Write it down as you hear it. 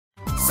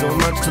so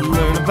much to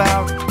learn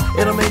about.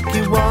 It'll make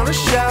you wanna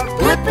shout,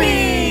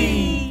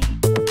 Blippi!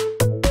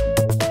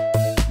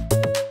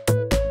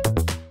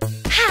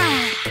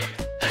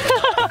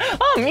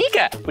 Oh,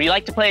 Meekah, would you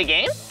like to play a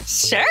game?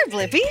 Sure,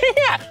 Blippi.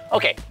 Yeah.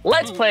 Okay,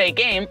 let's play a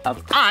game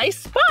of I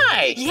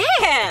Spy.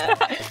 Yeah.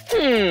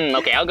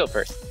 Okay, I'll go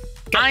first.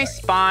 I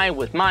spy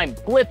with my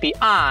Blippi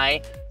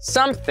eye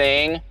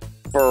something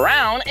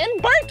brown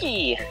and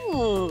barky.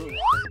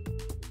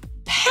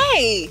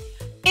 Hey,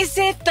 is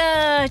it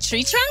the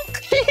tree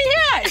trunk?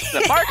 Yeah, it's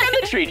the bark on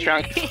the tree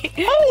trunk.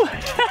 Oh,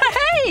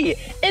 hey,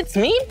 it's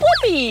me,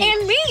 Blippi.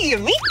 And me,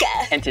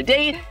 Meekah. And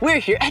today, we're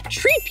here at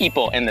Tree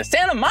People in the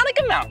Santa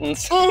Monica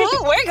Mountains. We're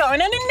going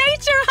on a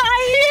nature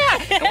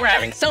hike. Yeah, and we're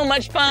having so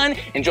much fun,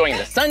 enjoying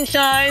the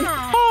sunshine,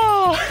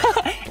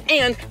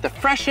 and the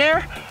fresh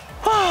air,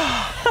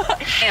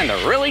 and the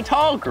really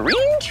tall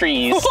green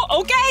trees.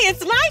 Okay,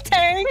 it's my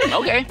turn.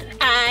 Okay.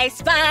 I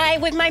spy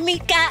with my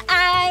Meekah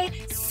eye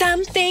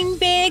something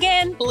big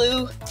and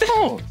blue.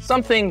 Oh,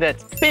 something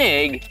that's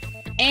big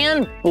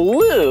and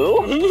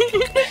blue.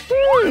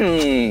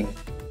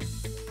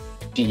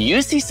 Do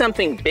you see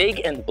something big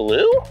and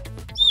blue?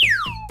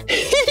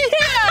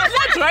 Yeah,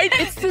 that's right,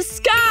 it's the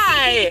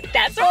sky.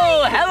 That's right.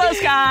 Oh, hello,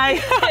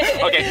 sky.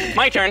 Okay,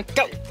 my turn.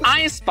 Go.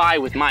 I spy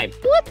with my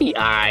Blippi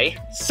eye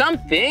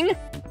something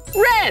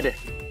red.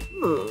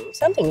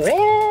 Something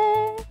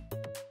red.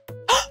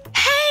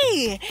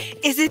 Hey,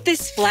 is it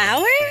this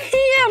flower?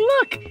 Yeah,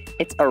 look,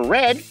 it's a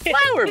red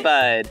flower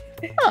bud.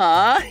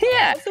 Aw,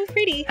 yeah. So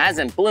pretty.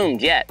 Hasn't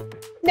bloomed yet.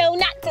 No,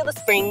 not till the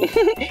spring.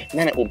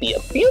 Then it will be a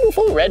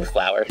beautiful red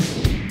flower.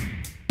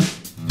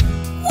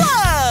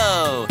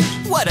 Whoa!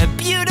 What a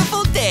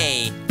beautiful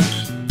day!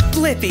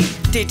 Blippi,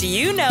 did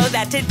you know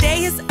that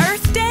today is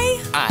Earth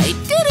Day? I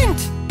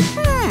didn't!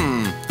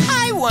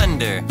 I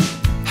wonder,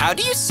 how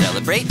do you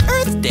celebrate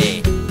Earth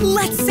Day?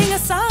 Let's sing a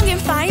song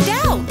and find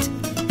out.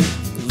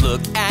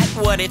 Look at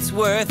what it's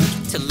worth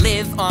to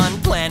live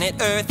on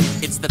planet Earth.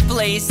 It's the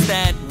place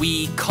that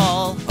we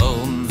call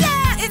home.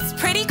 Yeah, it's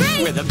pretty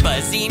great. Where the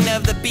buzzing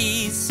of the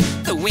bees,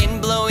 the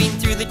wind blowing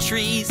through the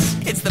trees,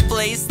 it's the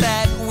place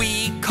that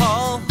we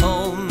call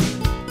home.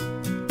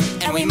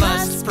 And we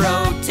must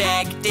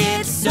protect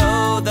it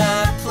so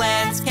the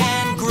plants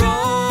can grow.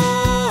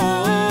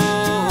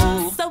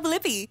 So,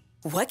 Blippi,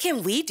 what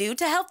can we do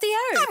to help the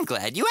Earth? I'm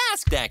glad you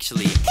asked,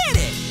 actually. Hit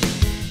it!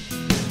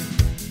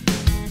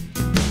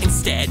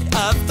 Instead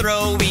of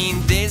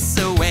throwing this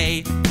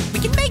away, we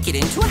can make it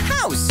into a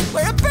house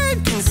where a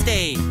bird can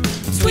stay.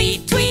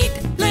 Tweet, tweet,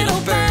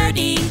 little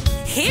birdie,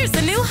 here's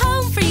a new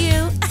home for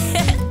you.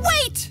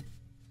 Wait!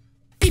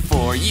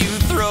 Before you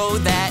throw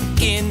that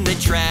in the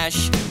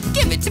trash,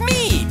 give it to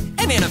me,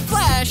 and in a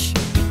flash,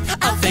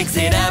 I'll fix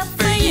it up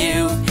for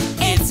you.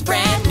 It's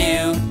brand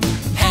new.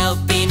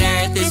 Helping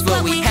Earth is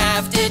what we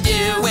have to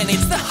do when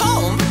it's the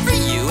home for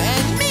you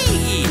and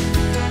me.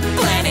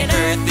 Planet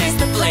Earth is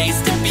the place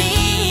to be.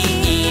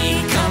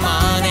 Come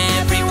on,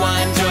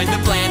 everyone, join the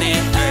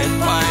Planet Earth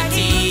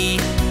party.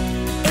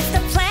 It's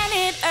the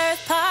Planet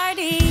Earth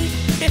party.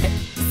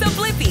 So,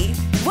 Blippi,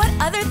 what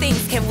other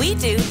things can we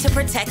do to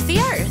protect the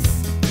Earth?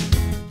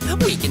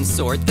 We can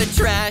sort the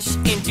trash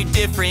into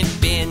different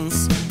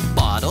bins.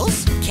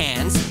 Bottles,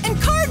 cans, and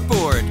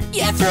cardboard.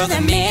 Yeah, throw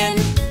them in,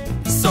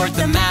 sort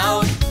them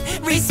out.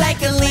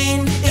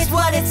 Recycling is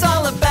what it's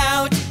all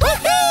about.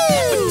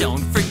 Woohoo! But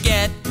don't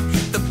forget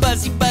the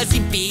buzzy,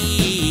 buzzy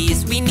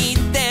bees. We need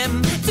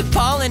them to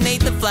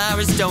pollinate the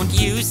flowers, don't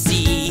you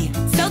see?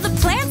 So the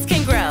plants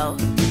can grow.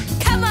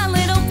 Come on,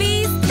 little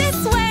bees,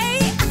 this way.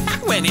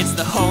 When it's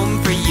the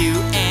home for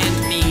you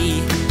and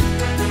me.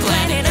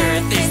 Planet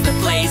Earth is the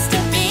place to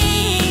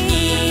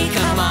be.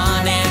 Come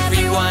on,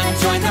 everyone,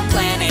 join the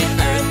Planet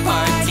Earth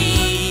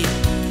party.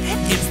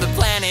 It's the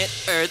Planet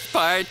Earth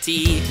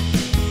party.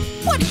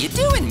 What are you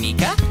doing,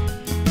 Meekah?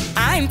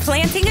 I'm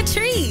planting a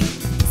tree.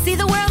 See,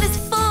 the world is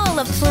full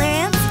of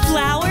plants,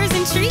 flowers,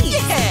 and trees.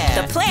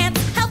 Yeah! The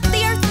plants help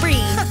the Earth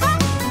breathe.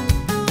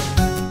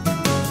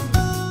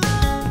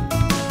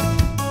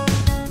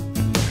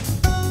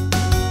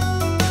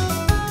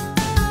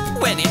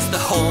 When it's the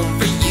home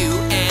for you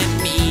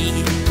and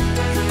me.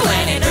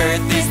 Planet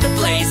Earth is the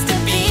place to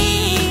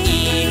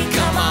be.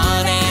 Come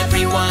on,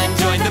 everyone,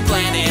 join the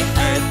Planet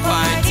Earth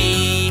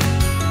party.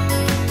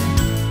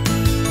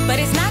 But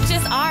it's not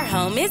just our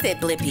home, is it,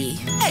 Blippi?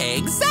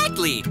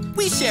 Exactly!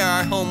 We share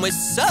our home with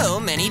so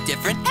many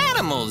different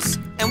animals.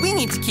 And we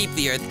need to keep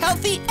the Earth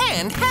healthy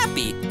and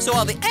happy, so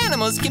all the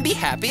animals can be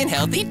happy and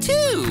healthy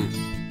too.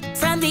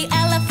 From the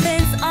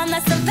elephants on the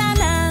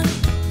savannah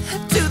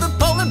to the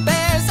polar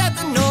bears at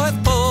the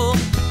North Pole,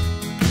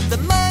 the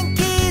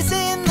monkeys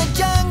in the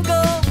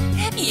jungle.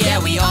 Yeah,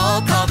 we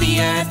all call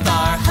the Earth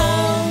our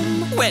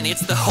home. When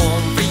it's the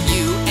home for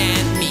you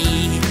and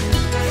me.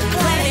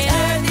 Planet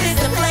Earth is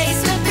the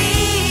place to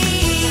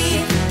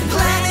be.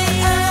 Planet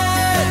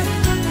Earth.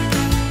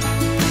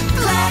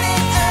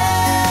 Planet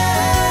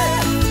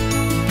Earth.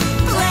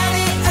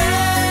 Planet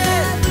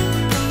Earth.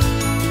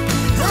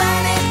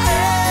 Planet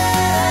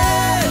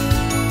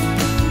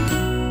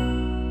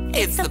Earth.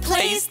 It's the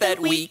place that that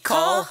we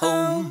call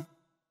home.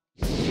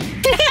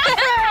 Well,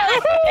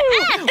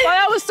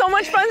 that was so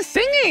much fun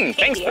singing.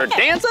 Thanks for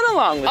dancing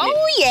along with me.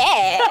 Oh,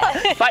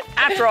 yeah. But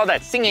after all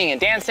that singing and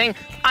dancing,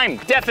 I'm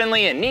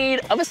definitely in need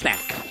of a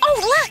snack.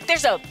 Oh, look,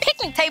 there's a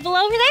picnic table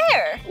over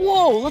there.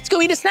 Whoa, let's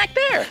go eat a snack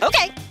there.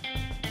 Okay.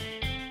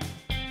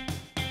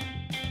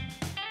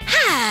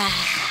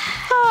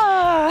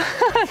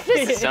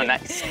 This is so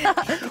nice.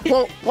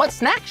 Well, what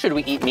snack should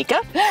we eat,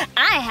 Meekah?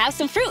 I have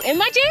some fruit in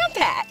my jam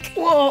pack.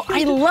 Whoa,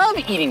 I love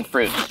eating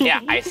fruit.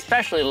 Yeah, I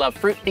especially love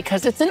fruit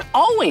because it's an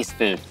always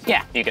food.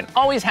 Yeah, you can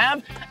always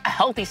have a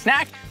healthy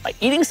snack by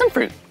eating some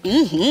fruit.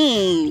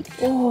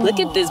 Look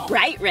at this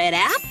bright red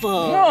apple.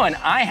 Oh, and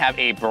I have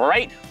a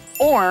bright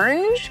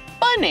orange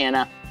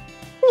banana.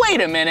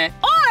 Wait a minute.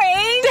 Orange?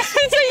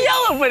 It's a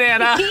yellow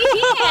banana.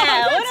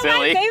 Yeah, one of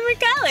silly. my favorite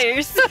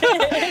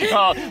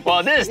colors.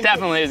 Well, this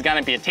definitely is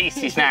gonna be a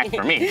tasty snack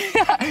for me.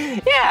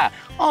 Yeah.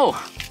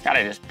 Oh,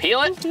 gotta just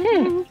peel it.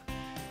 And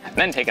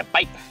then take a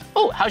bite.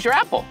 Oh, how's your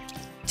apple?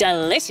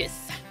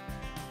 Delicious.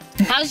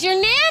 How's your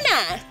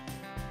Nana?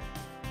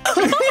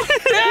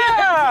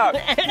 Yeah,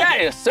 that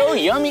is so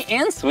yummy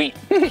and sweet.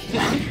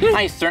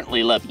 I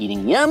certainly love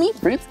eating yummy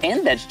fruits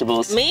and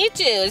vegetables. Me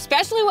too,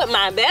 especially with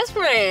my best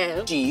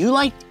friend. Do you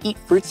like to eat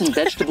fruits and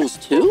vegetables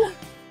too?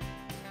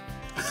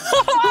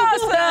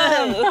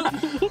 Awesome!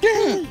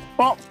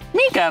 Well,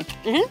 Meekah,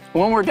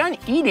 when we're done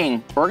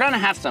eating, we're gonna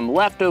have some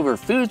leftover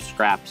food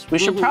scraps. We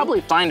should probably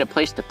find a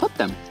place to put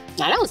them.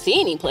 I don't see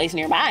any place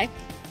nearby.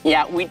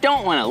 Yeah, we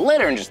don't want to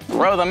litter and just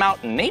throw them out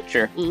in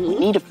nature. We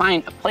need to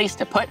find a place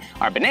to put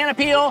our banana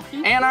peel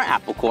and our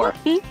apple core.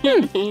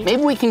 Maybe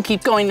we can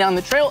keep going down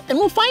the trail and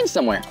we'll find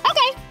somewhere.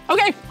 Okay.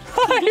 Okay,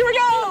 here we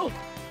go.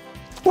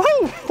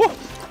 Woo!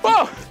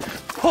 Whoa!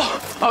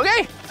 Whoa.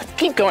 Okay, let's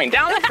keep going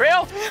down the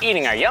trail,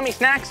 eating our yummy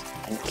snacks,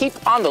 and keep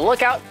on the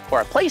lookout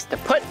for a place to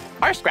put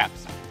our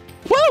scraps.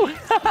 Woo!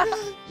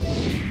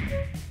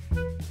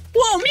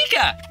 Whoa,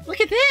 Meekah,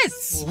 look at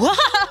this.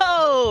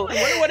 Whoa! I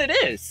wonder what it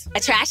is. A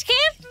trash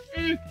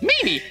can?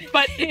 Maybe,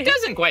 but it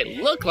doesn't quite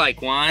look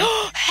like one.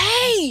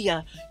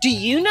 Hey, do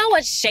you know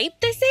what shape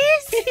this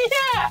is?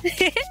 Yeah.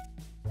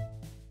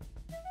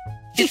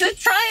 It's a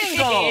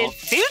triangle.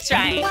 It's two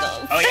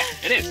triangles. Oh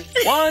yeah, it is.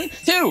 1,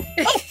 2.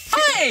 Oh,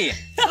 hi!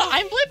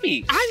 I'm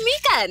Blippi. I'm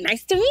Meekah.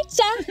 Nice to meet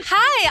ya.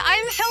 Hi,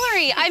 I'm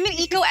Hillary. I'm an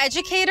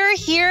eco-educator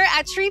here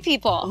at Tree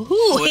People.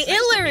 Ooh, Nice to meet you,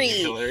 Hillary.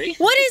 Hillary.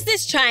 What is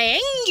this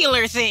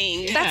triangular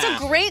thing? That's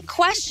a great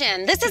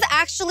question. This is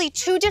actually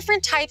 2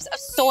 different types of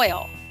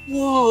soil.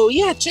 Whoa,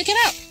 yeah, check it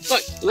out.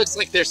 Look, it looks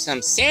like there's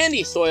some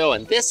sandy soil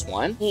in this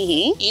one,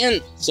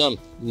 and some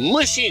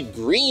mushy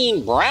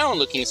green brown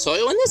looking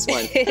soil in this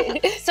one.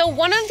 So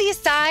one of these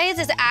sides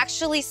is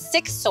actually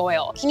 6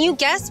 soil. Can you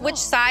guess which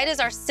side is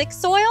our 6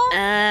 soil?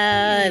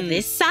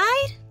 This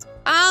side?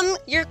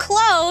 You're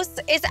close.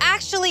 It's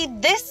actually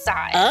this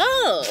side.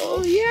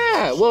 Oh.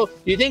 Yeah, well, do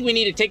you think we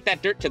need to take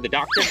that dirt to the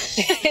doctor?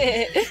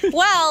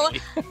 Well,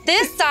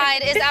 this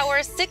side is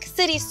our 6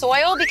 city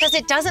soil because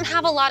it doesn't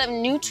have a lot of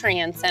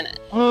nutrients in it.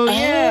 Oh,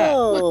 yeah.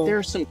 Oh. Look, there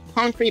are some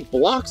concrete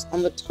blocks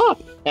on the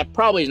top. That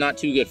probably is not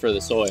too good for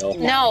the soil.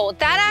 No,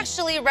 that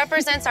actually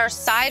represents our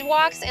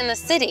sidewalks in the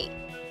city.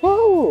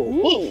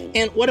 Oh.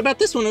 And what about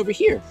this one over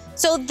here?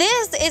 So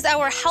this is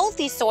our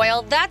healthy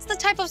soil. That's the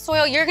type of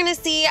soil you're gonna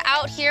see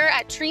out here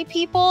at Tree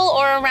People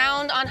or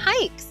around on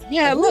hikes.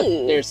 Yeah, look,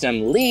 there's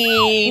some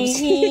leaves,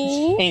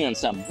 and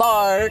some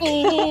bark,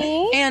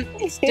 and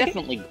it's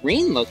definitely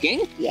green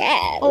looking.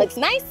 Yeah, looks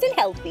nice and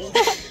healthy.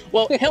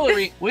 Well,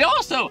 Hillary, we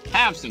also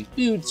have some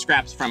food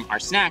scraps from our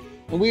snack,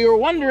 and we were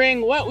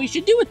wondering what we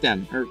should do with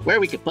them, or where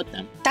we could put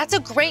them. That's a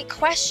great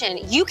question.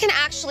 You can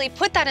actually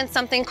put that in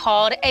something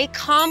called a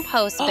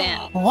compost bin.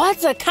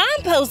 What's a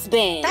compost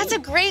bin? That's a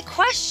great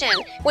question.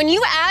 When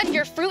you add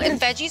your fruit and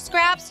veggie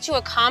scraps to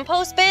a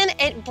compost bin,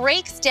 it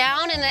breaks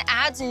down and it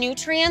adds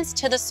nutrients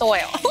to the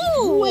soil.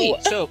 Ooh.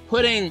 Wait, so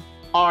putting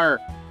our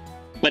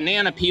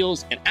banana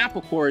peels and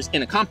apple cores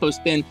in a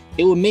compost bin,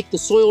 it would make the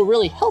soil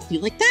really healthy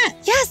like that.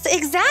 Yes,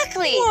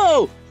 exactly.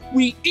 Whoa!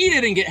 We eat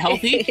it and get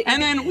healthy,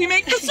 and then we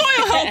make the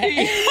soil healthy.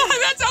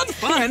 That sounds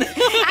fun.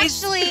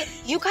 Actually,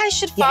 you guys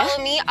should follow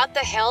me up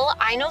the hill.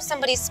 I know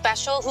somebody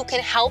special who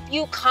can help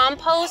you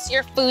compost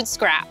your food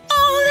scraps.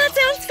 Oh, that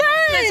sounds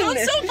fun. That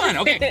sounds so fun.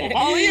 Okay, we'll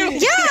follow you.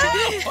 Yeah.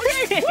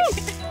 Okay.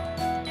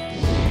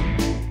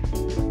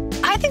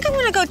 I think I'm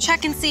gonna go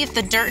check and see if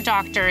the dirt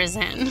doctor is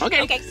in.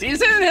 Okay. See you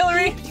soon,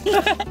 Hillary.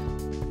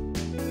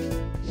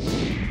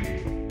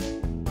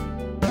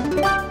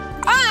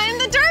 I'm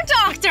the dirt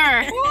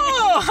doctor.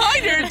 Whoa, hi,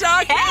 Dirt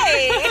Doc.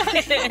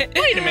 Hey.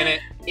 Wait a minute.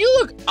 You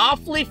look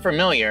awfully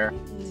familiar.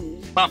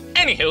 Well,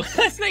 anywho,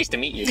 it's nice to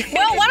meet you.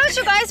 Well, why don't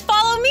you guys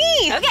follow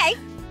me? Okay.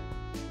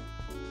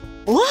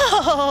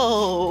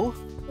 Whoa.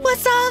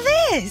 What's all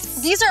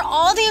this? These are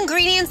all the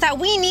ingredients that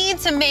we need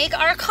to make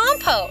our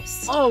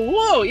compost. Oh,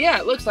 whoa, yeah,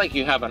 it looks like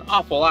you have an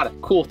awful lot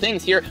of cool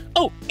things here.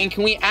 Oh, and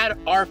can we add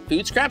our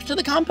food scraps to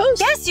the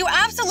compost? Yes, you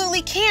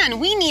absolutely can.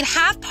 We need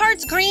half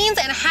parts greens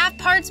and half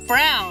parts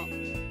brown.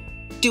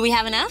 Do we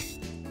have enough?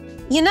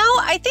 You know,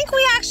 I think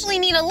we actually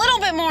need a little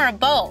bit more of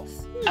both.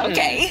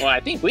 Okay. Well,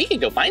 I think we can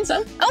go find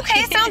some.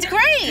 Okay, sounds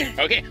great.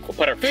 Okay, we'll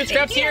put our food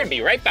scraps here and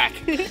be right back.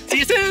 See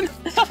you soon.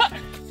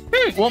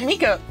 Well,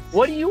 Meekah,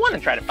 what do you want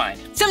to try to find?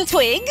 Some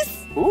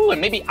twigs. Ooh,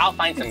 and maybe I'll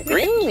find some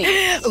green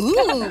leaves.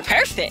 Ooh,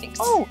 perfect.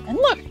 Oh, and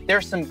look,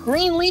 there's some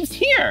green leaves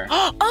here.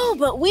 Oh,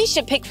 but we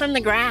should pick from the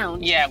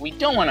ground. Yeah, we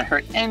don't want to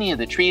hurt any of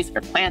the trees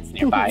or plants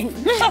nearby.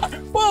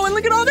 Whoa, and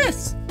look at all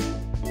this.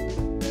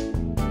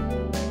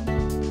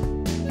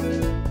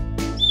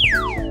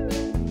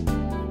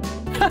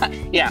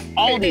 Yeah,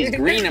 all these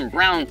green and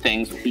brown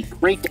things would be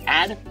great to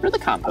add for the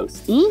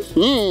compost.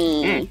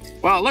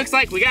 Well, it looks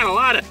like we got a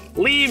lot of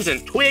leaves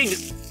and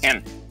twigs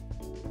and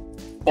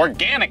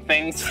organic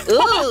things.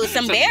 Ooh,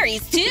 some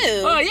berries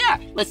too. Oh yeah,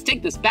 let's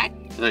take this back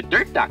to the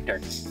dirt doctor.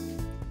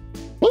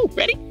 Ooh,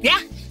 ready? Yeah.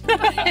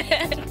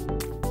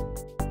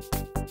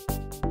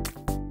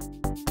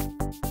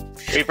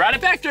 We brought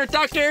it back, dirt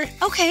doctor.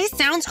 Okay,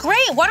 sounds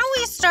great. Why don't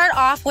we start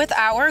off with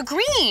our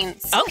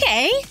greens?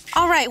 Okay.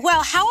 All right,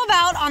 well, how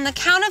about on the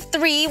count of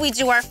 3, we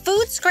do our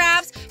food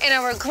scraps and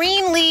our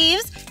green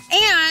leaves,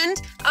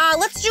 and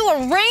let's do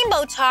a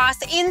rainbow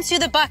toss into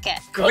the bucket.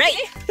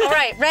 Great. All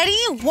right, ready?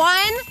 1, 2,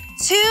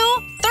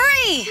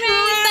 3.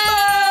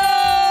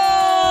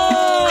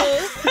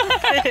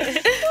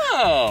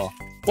 Oh.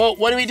 Well,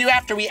 what do we do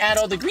after we add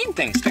all the green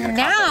things to the compost?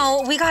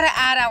 Now we gotta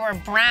add our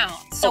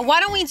browns. So why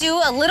don't we do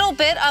a little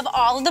bit of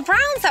all of the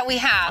browns that we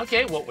have?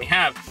 Okay, well, we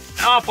have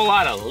an awful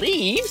lot of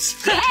leaves.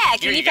 Yeah,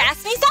 Here can you go.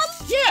 pass me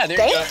some? Yeah, there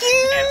you go. Thank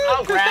you. And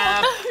I'll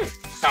grab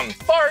some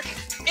bark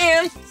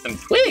and some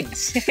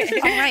twigs.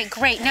 All right,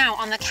 great. Now,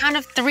 on the count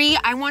of 3,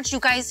 I want you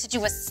guys to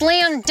do a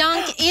slam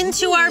dunk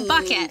into our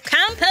bucket.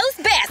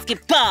 Compost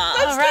basketball.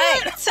 All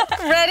right,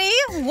 ready?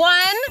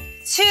 1,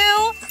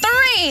 2,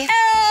 3.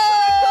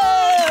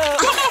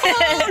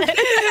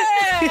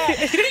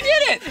 You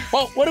did it!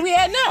 Well, what do we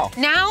add now?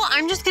 Now,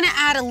 I'm just gonna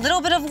add a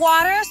little bit of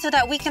water so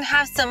that we can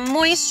have some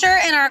moisture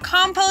in our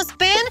compost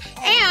bin.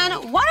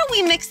 And why don't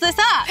we mix this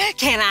up?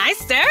 Can I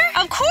stir?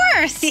 Of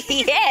course.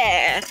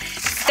 Yeah.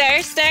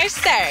 Stir, stir,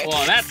 stir.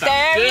 Well, that's Stir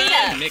a me good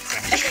up.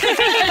 mixer.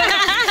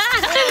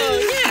 Oh,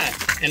 yeah.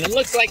 And it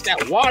looks like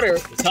that water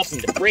is helping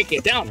to break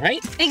it down,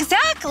 right?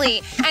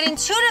 Exactly. And in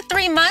 2 to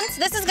 3 months,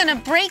 this is gonna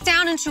break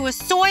down into a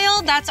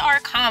soil that's our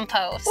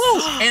compost.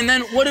 And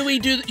then what do we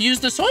use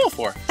the soil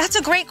for? That's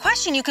a great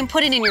question. You can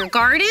put it in your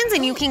gardens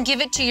and you can give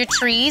it to your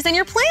trees and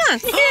your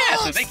plants. Yeah,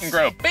 so they can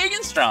grow big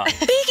and strong.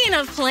 Speaking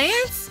of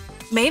plants,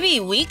 maybe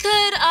we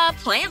could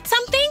plant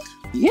something?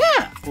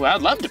 Yeah, well,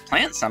 I'd love to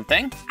plant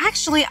something.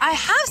 Actually, I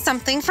have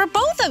something for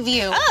both of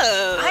you.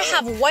 Oh. I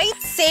have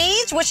white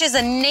sage, which is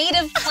a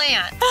native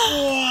plant.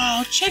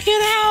 Wow, check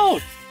it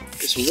out.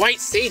 This white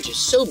sage is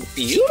so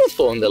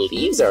beautiful and the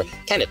leaves are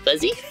kind of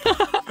fuzzy.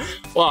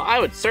 Well, I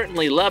would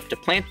certainly love to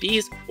plant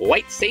these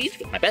white sage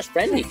with my best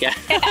friend, Meekah.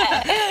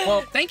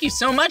 Well, thank you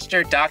so much,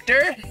 Dirt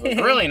Doctor. It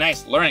was really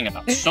nice learning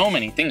about so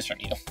many things from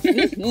you.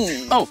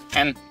 Oh,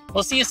 and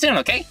we'll see you soon,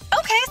 okay?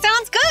 Okay,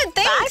 sounds good.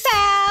 Thanks. Bye,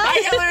 Sal.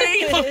 Bye,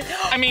 Hillary.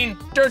 I mean,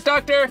 Dirt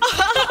Doctor.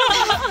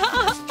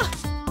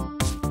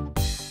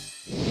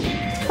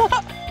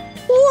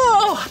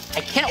 Whoa, I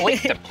can't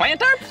wait to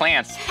plant our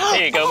plants.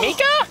 There you go,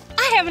 Meekah.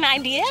 I have an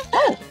idea.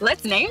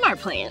 Let's name our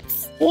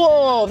plants.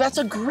 Whoa, that's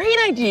a great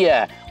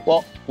idea.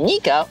 Well,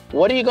 Meekah,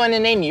 what are you going to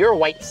name your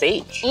white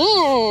sage?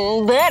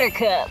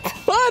 Buttercup.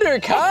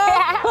 Buttercup?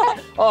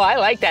 Oh, I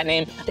like that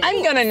name.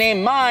 I'm gonna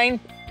name mine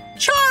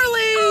Charlie.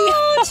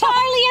 Oh,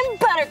 Charlie and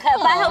Buttercup.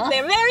 I hope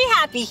they're very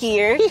happy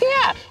here.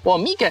 Yeah, well,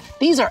 Meekah,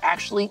 these are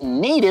actually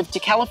native to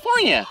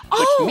California,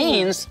 which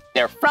means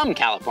they're from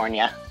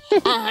California.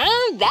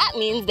 That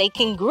means they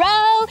can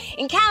grow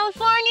in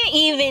California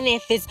even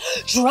if it's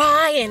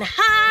dry and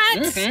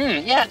hot.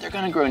 Yeah, they're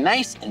gonna grow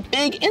nice and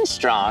big and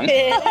strong.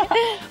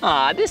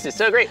 Aw, this is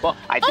so great. Well,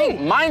 I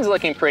think mine's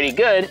looking pretty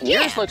good. And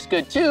yours looks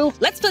good too.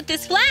 Let's put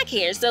this flag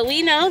here so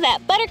we know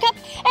that Buttercup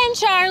and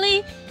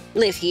Charlie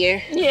live here.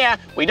 Yeah,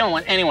 we don't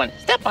want anyone to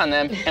step on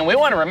them, and we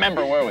want to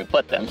remember where we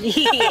put them.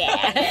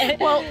 Yeah.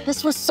 Well,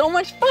 this was so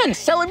much fun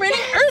celebrating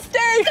Earth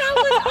Day. That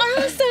was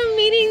awesome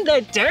meeting the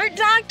Dirt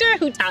Doctor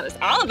who taught us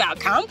all about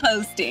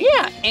composting.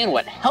 Yeah, and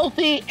what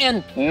healthy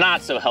and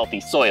not so healthy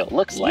soil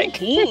looks like.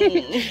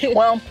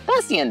 Well,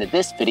 that's the end of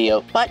this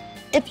video, but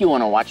if you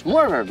want to watch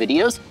more of our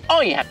videos,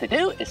 all you have to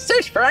do is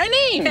search for our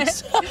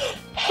names.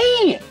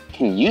 Hey,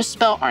 can you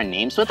spell our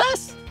names with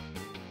us?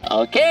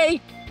 Okay,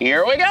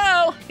 here we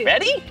go.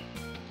 Ready?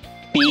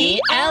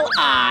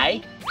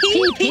 B-L-I-P-P-I.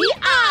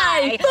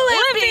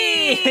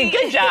 Blippi.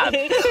 Good job.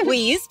 Will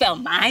you spell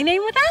my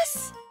name with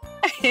us?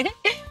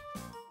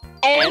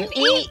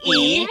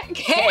 M-E-E-K-A-H.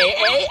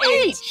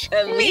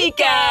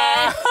 Meekah.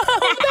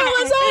 That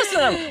was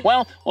awesome.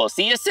 Well, we'll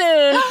see you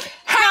soon.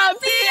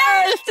 Happy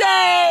Earth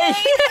Day.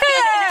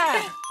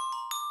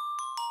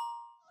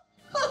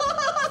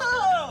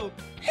 Oh,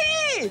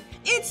 hey,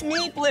 it's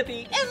me,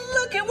 Blippi, and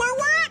look at where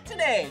we're at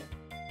today.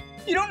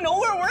 You don't know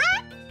where we're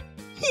at?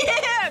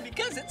 Yeah,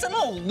 because it's an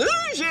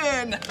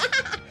illusion.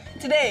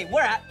 Today,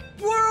 we're at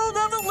World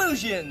of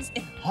Illusions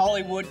in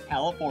Hollywood,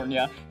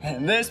 California.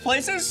 And this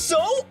place is so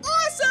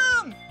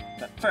awesome!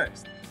 But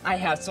first, I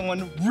have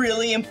someone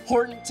really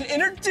important to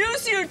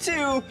introduce you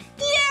to.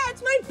 Yeah,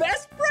 it's my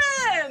best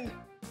friend.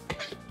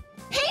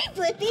 Hey,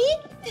 Blippi.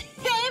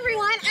 Hey,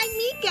 everyone. I'm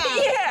Meekah.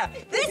 Yeah,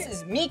 this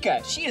is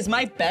Meekah. She is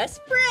my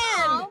best friend.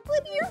 Oh,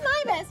 Blippi, you're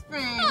my best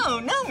friend.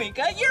 Oh, no,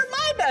 Meekah, you're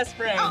my best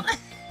friend. Oh.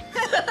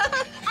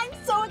 I'm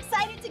so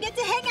excited to get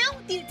to hang out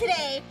with you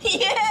today.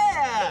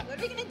 Yeah. What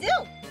are we going to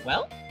do?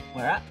 Well,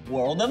 we're at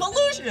World of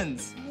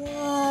Illusions.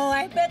 Whoa,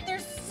 I bet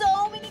there's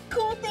so many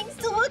cool things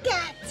to look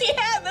at.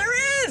 Yeah, there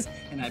is.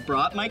 And I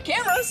brought my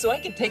camera so I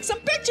can take some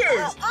pictures.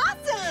 Oh,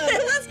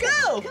 awesome. Let's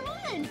go. Come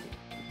on.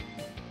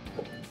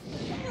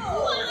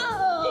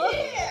 Whoa.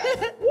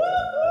 Yeah.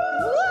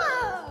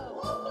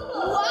 Whoa.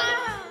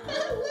 Wow.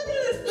 Look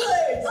at this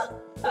place.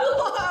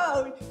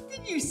 Wow.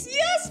 Did you see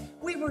us?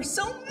 We were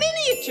so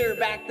miniature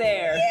back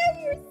there. Yeah,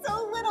 we were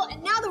so little,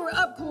 and now that we're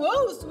up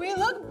close, we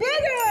look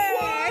bigger.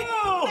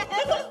 Whoa.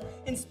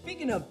 And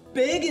speaking of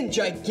big and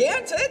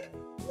gigantic,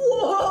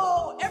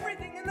 whoa,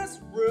 everything in this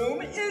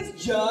room is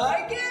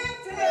gigantic.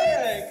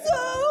 It's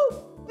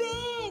so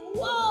big.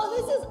 Whoa,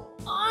 this is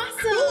awesome.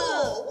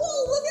 Cool.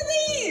 Whoa, look at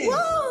these.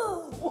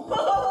 Whoa.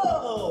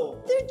 Whoa.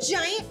 They're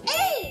giant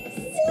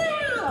eggs.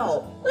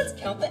 Wow. Let's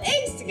count the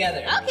eggs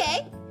together.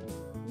 Okay.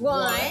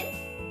 1,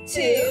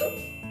 2,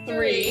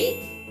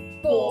 3,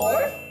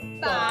 4,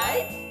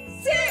 5,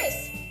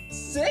 6.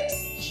 6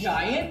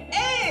 giant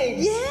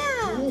eggs.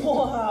 Yeah.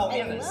 Wow, I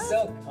and they're love-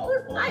 so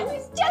colorful. I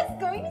was just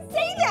going to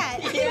say that.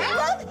 Yeah? I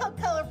love how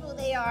colorful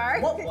they are.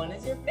 What one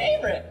is your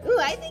favorite? Ooh,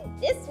 I think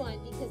this one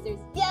because there's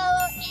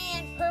yellow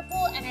and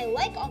purple, and I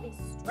like all these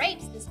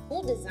stripes, this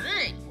cool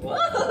design.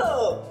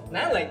 Whoa, and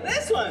I like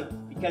this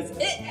one because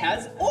it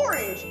has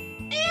orange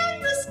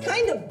and this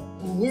kind of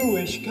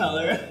bluish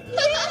color.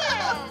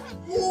 Yeah.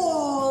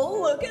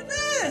 Whoa, look at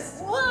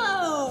this.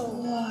 Whoa.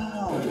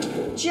 Wow,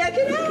 check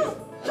it out.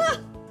 Huh.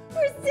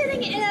 We're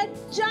sitting in a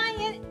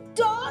giant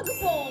dog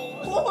bowl.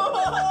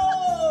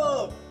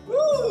 Whoa.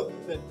 Woo,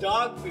 the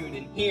dog food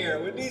in here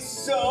would be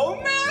so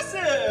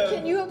massive.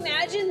 Can you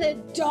imagine the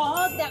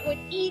dog that would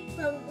eat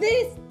from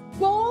this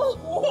bowl?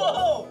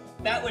 Whoa,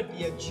 that would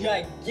be a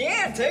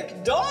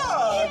gigantic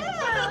dog.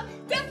 Yeah.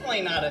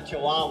 Definitely not a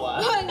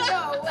chihuahua. Oh,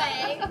 no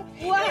way.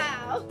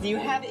 Wow. Do you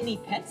have any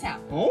pets at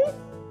home?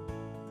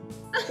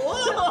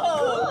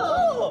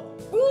 Whoa!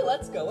 Cool. Ooh,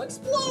 let's go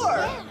explore.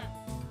 Yeah.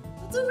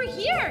 What's over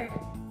here?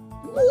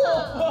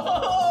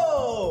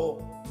 Whoa!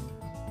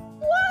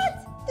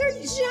 What? They're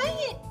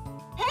giant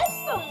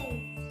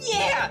headphones.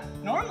 Yeah,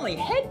 normally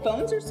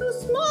headphones are so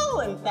small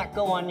and that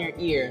go on your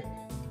ear.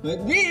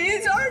 But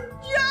these are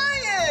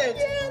giant!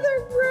 Yeah,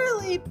 they're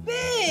really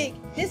big.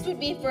 This would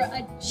be for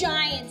a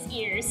giant's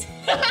ears.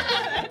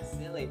 That's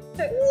silly.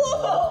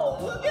 Whoa,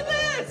 look at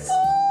this!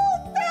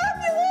 Oh,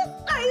 fabulous!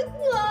 I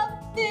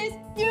love this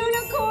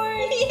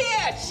unicorn.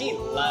 Yeah, she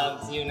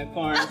loves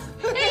unicorns.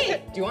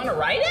 Hey, do you want to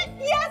ride it?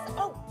 Yes.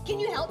 Oh, can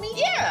you help me?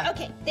 Yeah.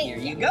 Okay, thank Here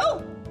you. you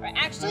go. Right,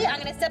 actually, I'm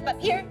gonna step up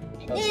here,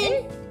 and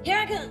Okay. then here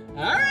I come.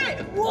 All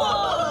right.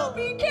 Whoa,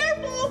 be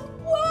careful.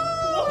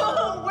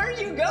 Whoa, where are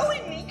you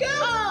going, Meekah?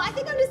 Oh, I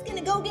think I'm just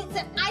gonna go get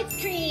some ice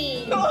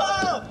cream.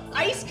 Whoa,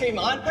 ice cream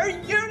on her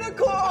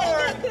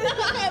unicorn.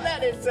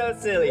 That is so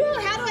silly. Whoa,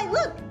 how do I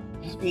look?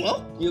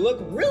 Well, you look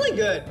really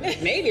good.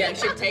 Maybe I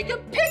should take a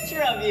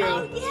picture of you.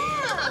 Oh,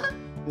 yeah.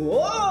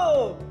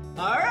 Whoa!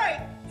 All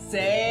right,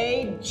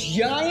 say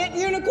giant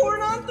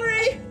unicorn on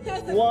 3.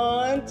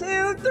 1,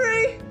 2,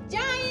 3.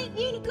 Giant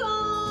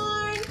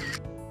unicorn.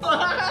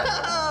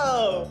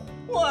 Wow!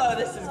 Whoa,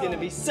 this is gonna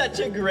be such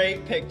a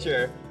great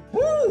picture.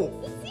 Woo!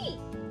 Let's see.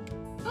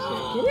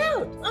 Check it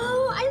out.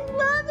 Oh, I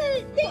love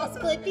it. Thanks,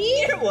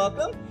 Blippi. You're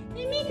welcome.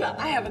 Hey, Meekah,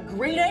 I have a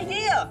great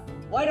idea.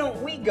 Why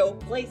don't we go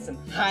play some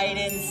hide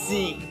and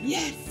seek?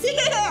 Yes!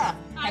 Yeah!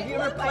 Have you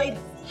ever played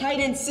hide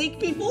and seek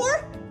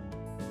before?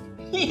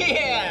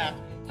 Yeah!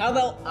 How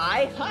about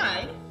I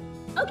hide?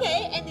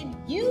 Okay, and then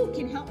you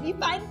can help me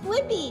find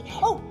Blippi.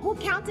 Oh, we'll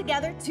count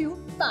together to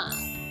 5.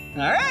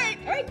 All right!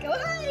 All right, go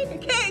hide.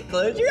 Okay,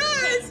 close your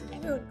eyes.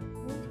 Everyone,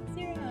 close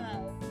your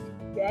eyes.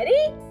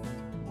 Ready?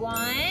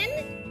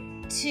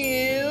 1,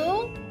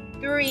 2,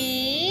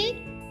 3,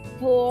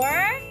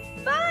 4,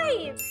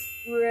 5.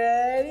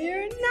 Ready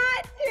or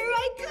not, here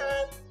I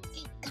come.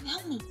 Hey, come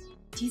help me.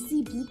 Do you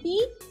see Blippi?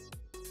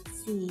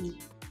 Let's see.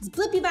 Is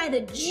Blippi by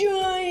the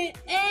giant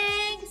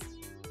eggs?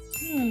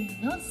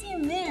 Don't see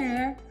him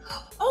there.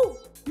 Oh,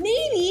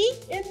 maybe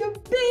in the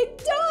big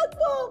dog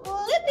bowl,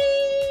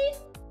 Blippi.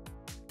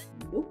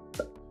 Nope.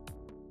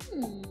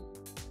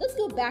 Let's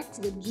go back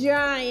to the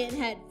giant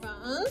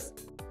headphones.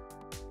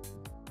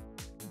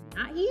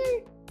 Not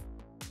here.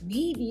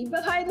 Maybe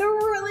behind the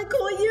really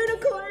cool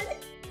unicorn.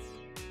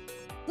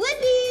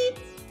 Blippi!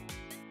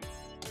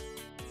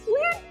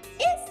 Where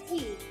is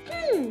he?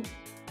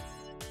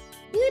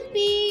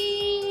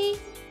 Blippi!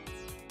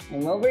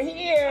 I'm over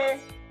here.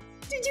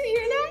 Did you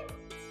hear that?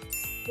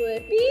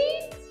 Blippi?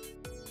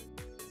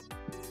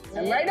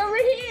 I'm right over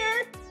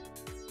here.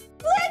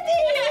 Blippi!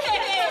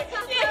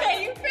 Yeah,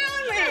 you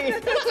found me.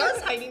 I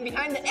was hiding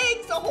behind the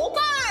eggs the whole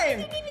time. I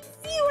didn't even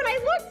see you when I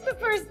looked the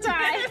first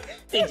time.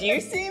 Did you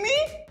see me?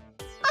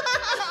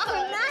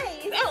 Oh,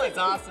 nice. That was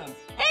awesome.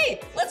 Hey,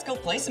 let's go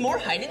play some more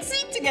hide and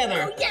seek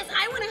together. Oh, yes,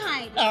 I want to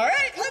hide. All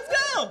right, let's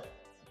go.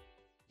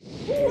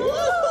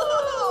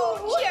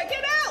 Whoa! Check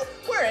it out.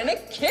 We're in a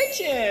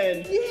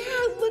kitchen.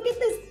 Yeah, look at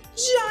this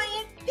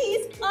giant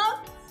piece of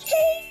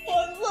cake.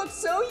 Oh, it looks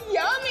so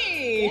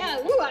yummy.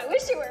 Yeah, ooh, I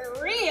wish it were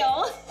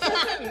real.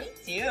 Me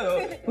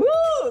too.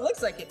 Ooh,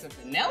 looks like it's a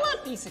vanilla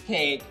piece of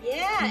cake.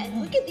 Yeah,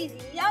 and look at these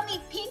yummy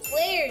pink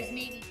layers.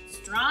 Maybe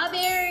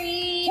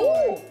strawberry.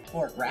 Ooh,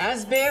 or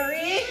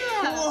raspberry.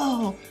 Yeah.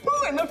 Whoa.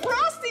 Ooh, and the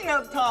frosting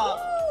up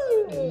top.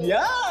 Ooh.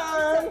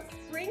 Yum.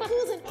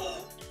 Sprinkles and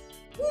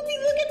Blippi,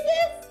 look at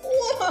this.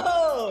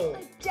 Whoa. A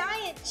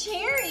giant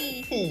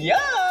cherry.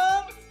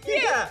 Yum.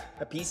 Yeah,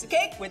 a piece of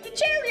cake with the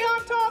cherry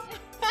on top.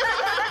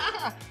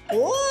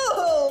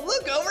 Whoa,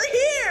 look over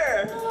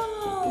here.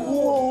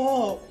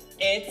 Whoa,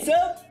 it's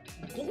a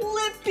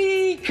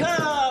Blippi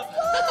cup.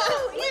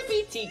 Whoa,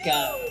 Blippi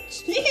teacup.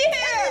 huge.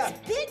 Yeah.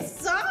 Big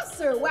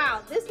saucer.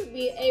 Wow, this would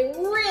be a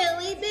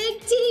really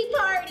big tea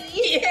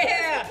party.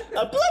 Yeah,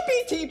 a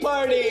Blippi tea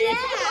party.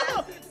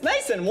 Yeah. It's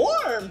nice and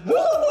warm.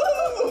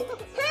 Woo.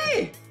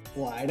 Hey,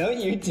 why don't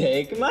you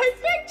take my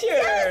picture?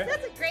 Yes,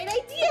 that's a great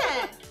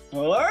idea.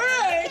 All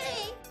right.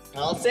 Okay.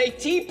 I'll say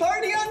tea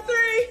party on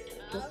 3.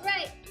 All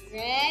right,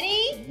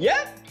 ready?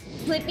 Yep.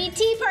 Blippi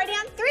tea party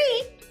on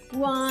 3.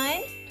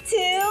 1,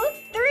 2,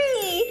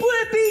 3.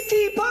 Blippi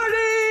tea party!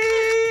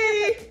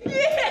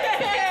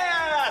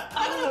 Yeah!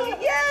 Oh,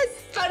 yes.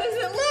 How does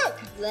it look?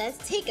 Let's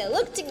take a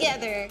look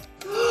together.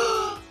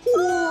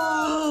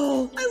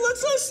 Whoa! I look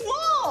so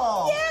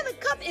small! Yeah, the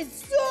cup is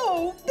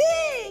so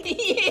big.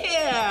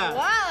 Yeah!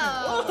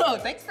 Wow. Whoa,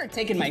 thanks for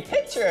taking my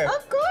picture.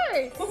 Of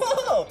course.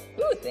 Whoa!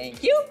 Ooh,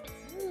 thank you.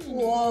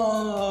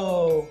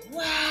 Whoa!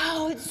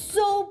 Wow, it's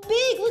so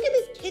big. Look at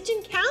this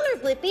kitchen counter,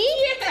 Blippi.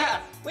 Yeah!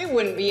 We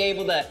wouldn't be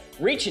able to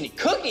reach any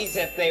cookies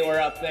if they were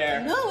up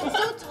there. No, it's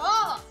so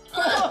tall.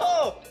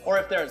 Oh, or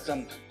if there's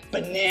some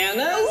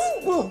bananas.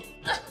 Ooh.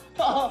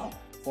 Oh,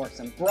 or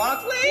some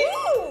broccoli.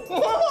 Ooh.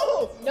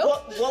 Whoa.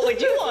 Nope. What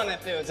would you want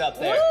if it was up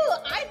there? Ooh,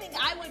 I think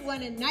I would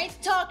want a nice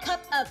tall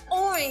cup of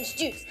orange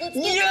juice. Let's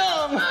get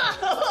Yum!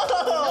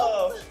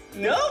 Oh.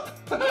 Nope.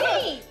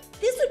 Hey,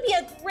 this would be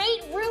a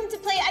great room to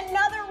play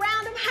another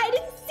round of hide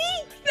and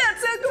seek.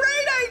 That's a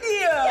great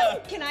idea.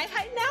 Can I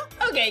hide now?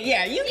 Okay,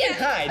 yeah, you can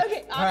hide.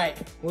 Okay, All right,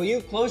 will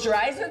you close your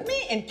eyes with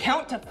me and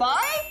count to 5?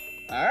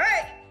 All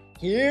right,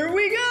 here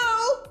we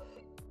go.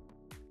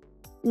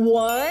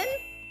 1,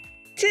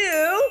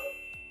 2,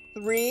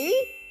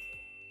 3,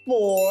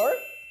 4,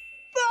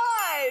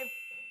 5.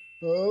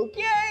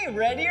 Okay,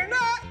 ready or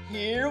not,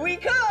 here we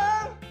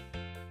come.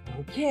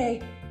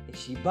 Okay, did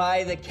she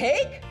buy the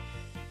cake?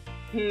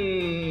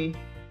 Where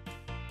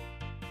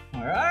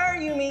are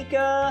you,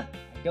 Meekah?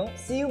 I don't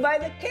see you by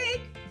the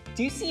cake.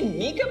 Do you see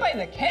Meekah by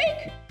the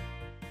cake?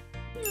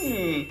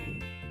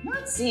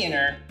 Not seeing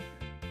her.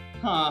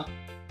 Huh.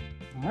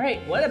 All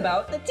right, what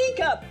about the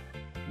teacup?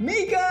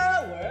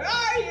 Meekah, where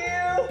are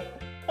you?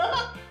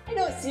 I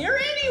don't see her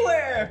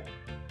anywhere.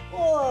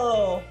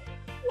 Whoa,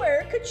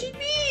 where could she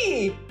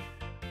be?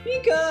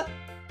 Meekah.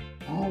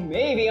 Oh,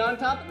 maybe on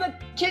top of the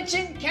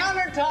kitchen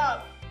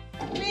countertop.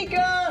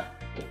 Meekah,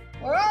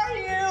 where are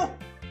you?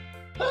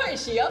 Oh,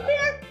 is she up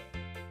here?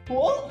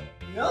 Whoa,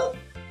 no,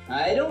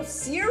 I don't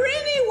see her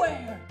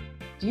anywhere.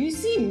 Do you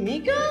see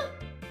Meekah?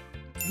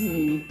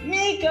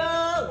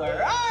 Meekah,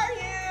 where are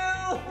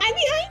you? I'm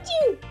behind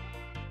you.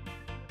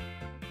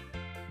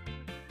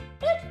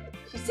 What?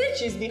 She said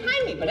she's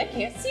behind me, but I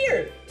can't see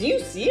her. Do you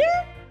see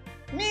her?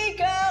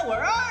 Meekah,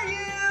 where are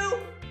you?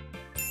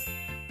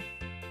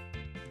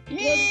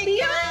 Meekah!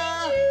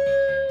 Behind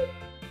you.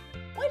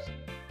 What?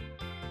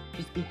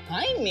 She's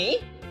behind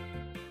me?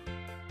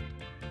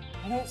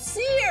 I don't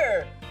see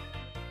her.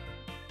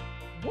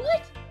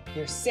 What?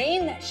 You're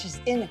saying that she's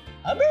in the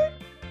cupboard?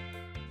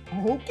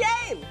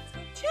 Okay, let's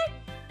go check.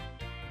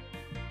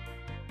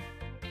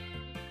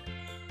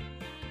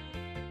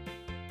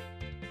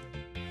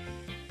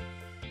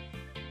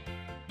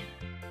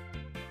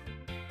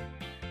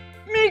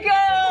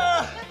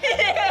 Meekah!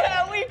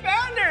 Yeah, we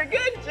found her.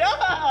 Good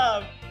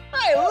job.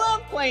 I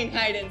love playing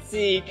hide and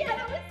seek. Yeah,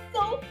 that was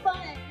so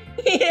fun.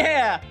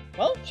 Yeah.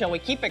 Well, shall we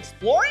keep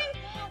exploring?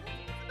 Yeah, let's do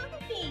some other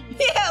things.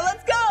 Yeah,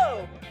 let's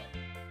go.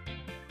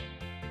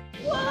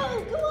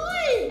 Whoa, come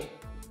on.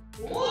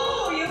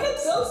 Whoa, you look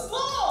so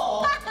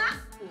small.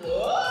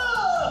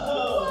 Whoa.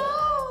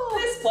 Whoa.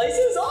 This place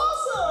is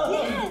awesome.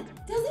 Yeah,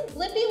 doesn't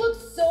Blippi look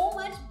so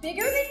much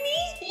bigger than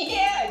me?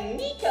 Yeah,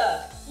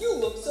 Meekah, you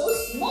look so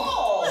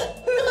small.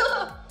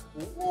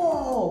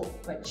 Whoa,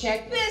 but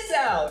check this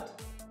out.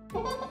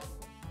 Whoa,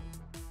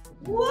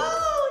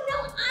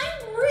 no,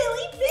 I'm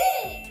really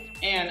big.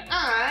 And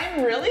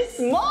I'm really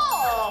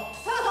small.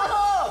 Do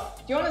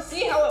you want to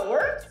see how it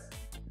works?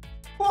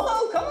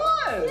 Whoa, come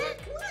on. Yeah,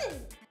 come on.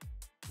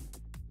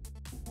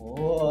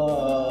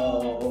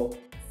 Whoa.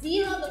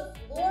 See how the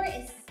floor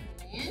is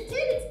slanted?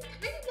 It's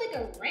kind of like a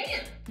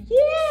ramp.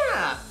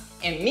 Yeah.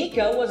 And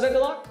Meekah was a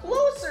lot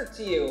closer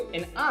to you,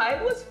 and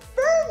I was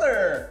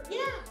further. Yeah,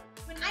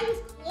 when I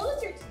was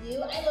closer to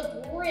you, I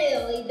looked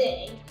really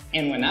big.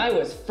 And when I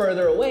was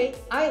further away,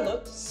 I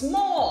looked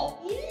small.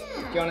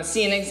 Yeah. You wanna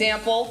see an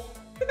example?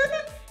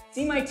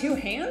 See my two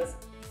hands?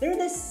 They're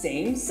the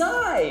same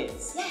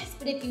size. Yes,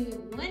 but if you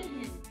move one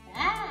hand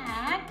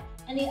back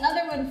and the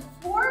other one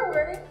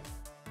forward,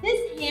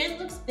 this hand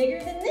looks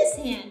bigger than this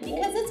hand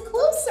because it's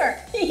closer.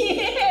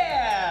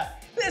 Yeah!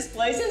 This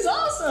place is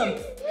awesome.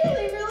 It's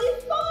really,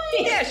 really fun.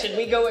 Yeah, should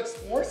we go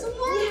explore some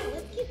more? Yeah,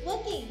 let's keep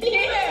looking.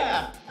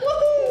 Yeah!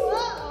 Woohoo!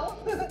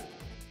 Whoa.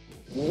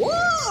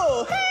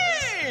 Whoa!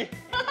 Hey!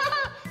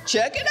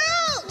 Check it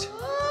out!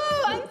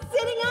 Whoa, I'm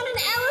sitting on an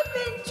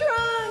elephant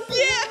trunk.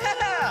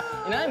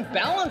 Yeah! And I'm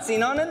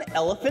balancing on an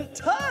elephant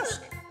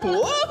tusk.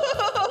 Whoa!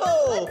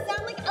 Let's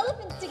sound like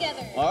elephants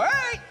together. All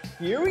right,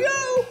 here we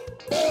go.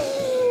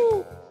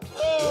 Oh.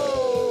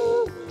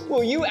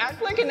 Will you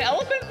act like an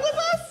elephant with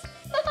us?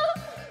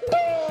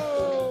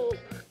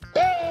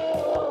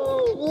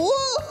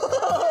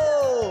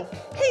 Whoa!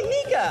 Hey,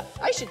 Meekah,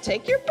 I should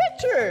take your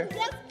picture.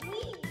 Yes,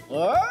 please.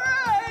 All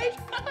right.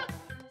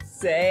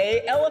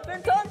 Say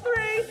elephant on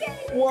 3.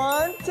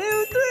 1, 2, 3.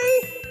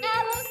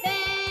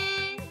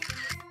 Elephant.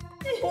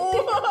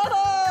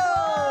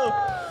 Whoa!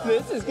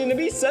 This is gonna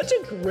be such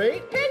a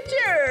great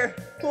picture.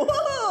 Whoa!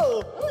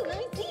 Oh, let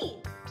me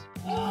see.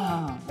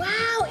 Wow.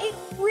 Wow, it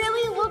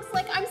really looks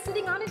like I'm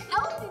sitting on an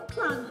elephant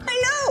trunk.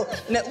 I know,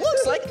 and it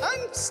looks like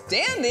I'm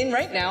standing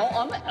right now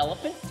on the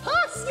elephant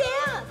tusk.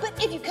 Yeah, but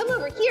if you come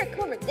over here,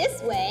 come over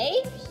this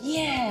way,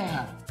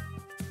 Yeah.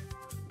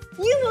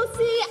 you will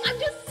see I'm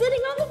just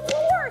sitting on the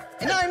floor.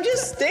 And I'm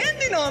just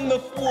standing on the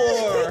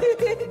floor.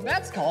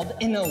 That's called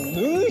an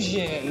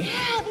illusion.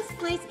 Yeah, this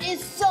place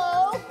is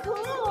so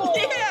cool.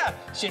 Yeah.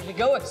 Should we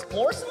go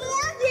explore some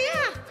more?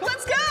 Yeah.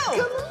 Let's go.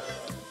 Come on.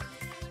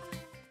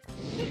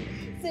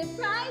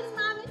 Surprise,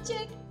 Mama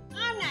Chick.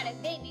 I'm not a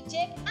baby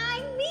chick.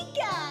 I'm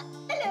Meekah.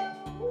 Hello.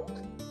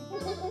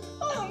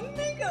 Oh,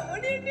 Meekah,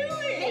 what are you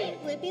doing? Hey,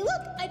 Blippi,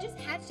 look. I just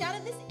hatched out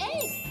of this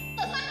egg.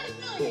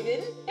 No, you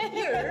didn't.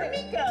 You're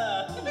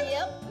Meekah.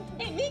 Yep.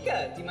 Hey,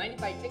 Meekah, do you mind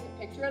if I take a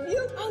picture of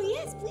you? Oh,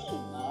 yes, please.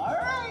 All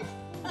right.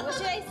 What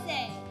should I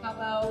say? How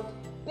about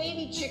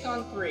baby chick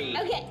on 3?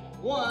 Okay.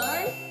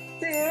 1,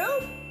 2,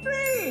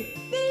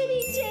 3.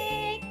 Baby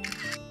chick.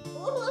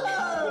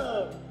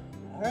 Whoa!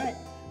 All right,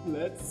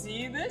 let's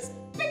see this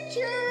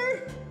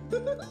picture.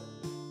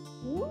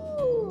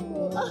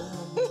 Ooh.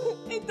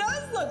 It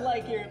does look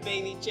like you're a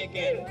baby It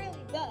chicken.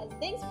 really does.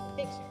 Thanks for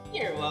the picture.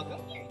 You're welcome.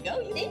 Here you go.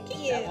 You Thank can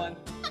keep you. that one.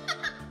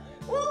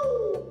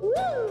 Woo!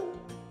 Woo!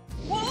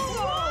 Whoa!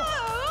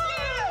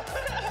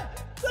 Yeah!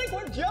 It's like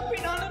we're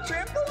jumping on a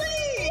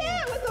trampoline.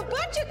 Yeah, with a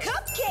bunch of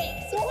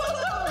cupcakes.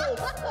 Whoa!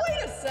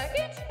 Wait a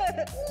second.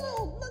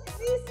 Whoa! Look at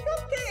these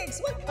cupcakes.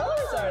 What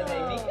colors are they,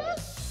 Meekah?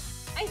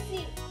 I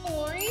see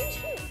orange.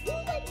 Who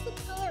likes the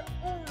color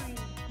orange?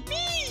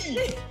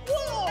 Me!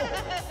 Whoa!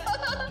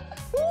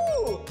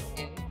 Ooh!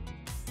 And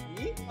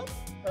see a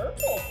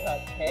purple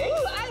cupcake.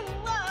 Ooh, I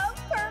love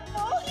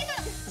purple.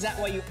 Is that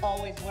why you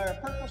always wear a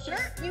purple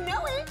shirt? You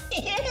know it.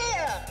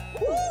 Yeah!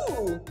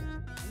 Woo!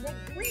 And a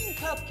green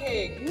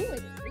cupcake. Ooh,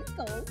 with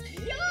sprinkles.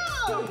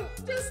 Yum!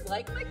 Just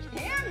like my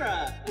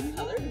camera. The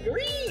color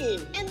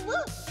green. And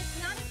look, it's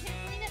not a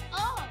trampoline at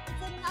all.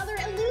 It's another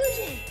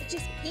illusion. It's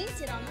just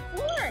painted on the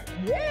floor.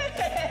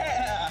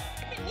 Yeah!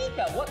 Hey,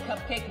 Meekah, what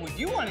cupcake would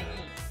you want to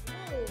eat?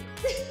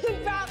 Ooh,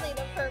 probably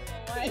the purple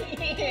one.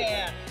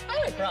 Yeah! I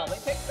would probably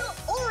pick the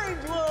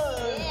orange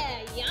one.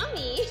 Yeah,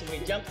 yummy. Should we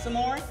jump some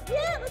more?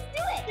 Yeah, let's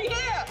do it.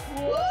 Yeah!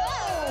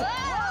 Whoa!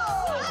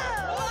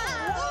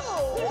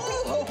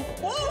 Whoa!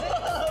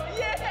 Whoa!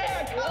 Yeah!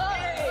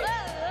 Cupcake!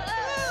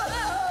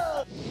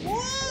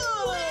 Whoa!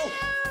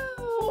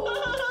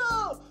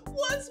 Whoa!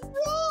 What's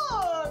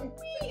wrong?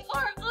 We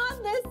are on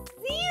the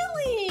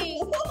ceiling.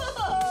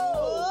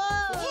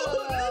 Whoa!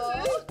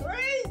 This is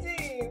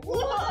crazy!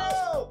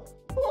 Whoa!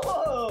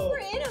 Whoa! We're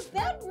in a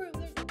bedroom.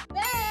 There's a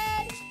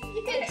bed,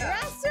 a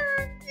dresser.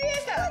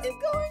 Yeah! What's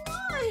going on?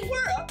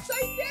 We're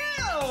upside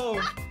down!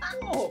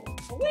 Whoa!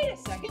 Wait a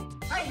second.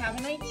 I have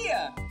an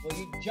idea. Will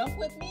you jump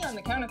with me on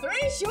the count of 3?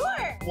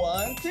 Sure.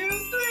 1, 2, 3.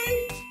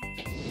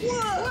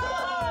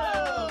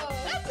 Whoa!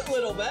 That's a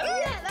little better.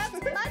 Yeah, that's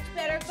much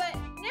better. But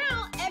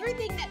now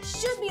everything that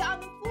should be on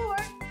the floor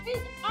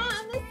is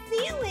on the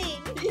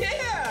ceiling.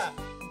 Yeah!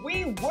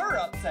 We were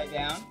upside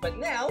down, but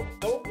now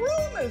the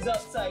room is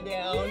upside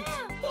down.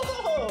 Yeah.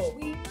 Whoa!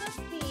 We must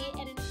be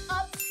in an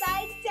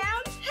upside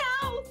down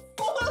house.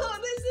 Whoa!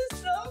 This is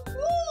so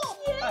cool!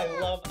 Yeah. I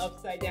love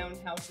upside down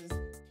houses.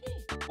 Hey,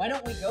 why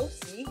don't we go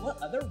see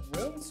what other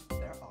rooms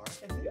there are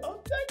in the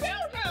upside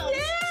down house?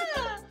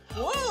 Yeah.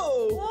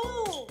 Whoa!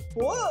 Whoa.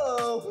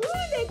 Whoa! Ooh,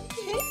 the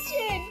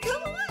kitchen.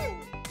 Come on.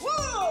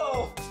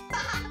 Whoa!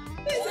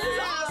 This is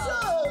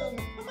awesome!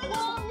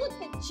 Oh, look,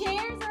 the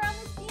chairs are on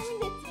the ceiling,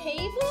 the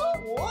table.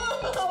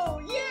 Whoa!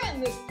 Yeah, and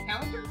this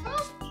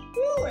countertop.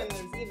 Ooh, and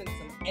there's even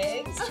some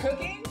eggs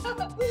cooking.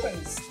 Ooh,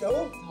 and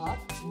stovetop.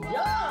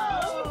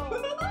 Yum!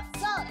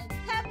 Salt and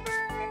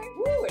pepper.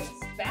 Ooh, and a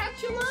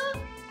spatula.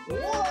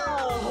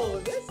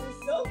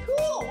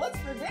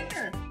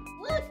 dinner.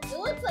 Look, it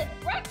looks like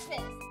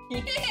breakfast.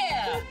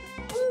 Yeah.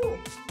 Ooh.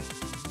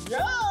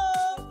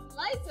 Yum.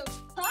 Slice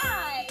of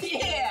pie.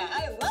 Yeah,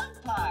 I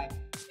love pie.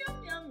 Yum,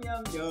 yum,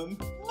 yum, yum.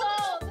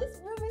 Whoa, this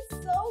room is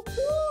so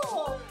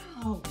cool.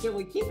 Oh, shall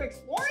we keep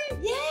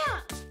exploring?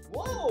 Yeah.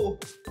 Whoa.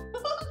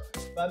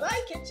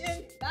 Bye-bye,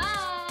 kitchen.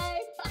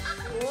 Bye.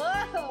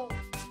 Whoa.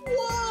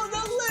 Whoa,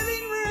 the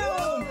living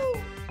room.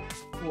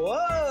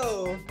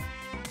 Whoa.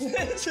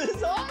 This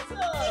is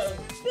awesome.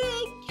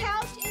 Big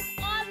couch is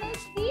on the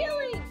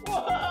ceiling.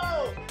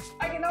 Whoa.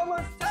 I can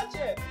almost touch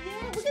it.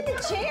 Yeah, look at the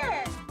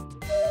chair.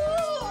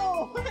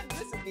 Whoa.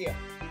 This would be a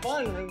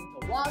fun room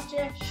to watch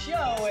a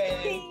show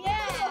in. Yeah.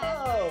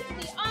 Whoa. To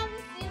be on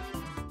the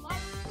ceiling and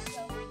watch the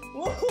show.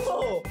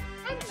 Whoa.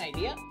 I have an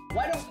idea.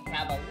 Why don't we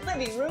have a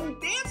living room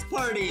dance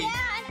party?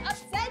 Yeah, an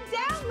upside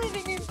down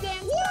living room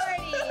dance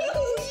party.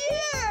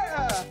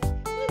 Yeah.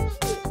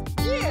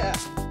 Yeah.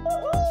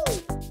 Woohoo.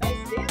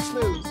 Nice dance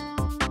moves.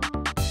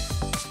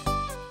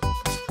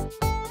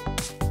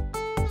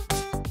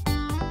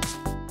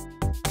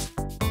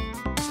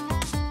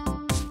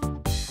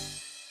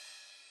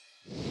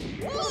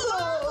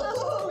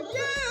 Whoa!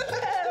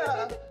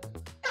 Yeah!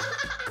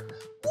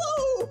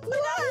 Whoa!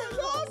 That is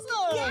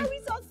awesome! Yeah, we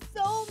saw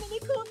so many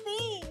cool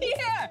things.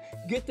 Yeah!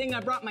 Good thing I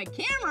brought my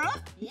camera.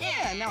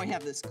 Yeah, now I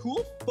have this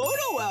cool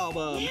photo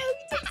album. Yeah,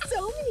 we took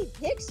so many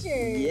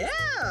pictures.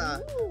 Yeah!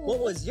 Ooh. What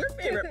was your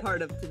favorite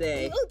part of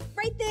today? Look,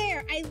 right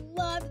there. I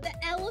love the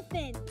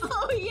elephant.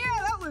 Oh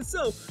yeah, that was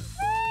so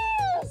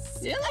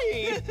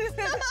silly.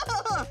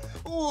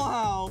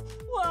 Wow.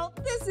 Well,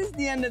 this is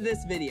the end of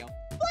this video.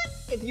 But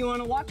if you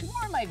want to watch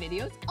more of my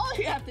videos, all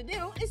you have to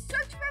do is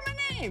search for my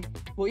name.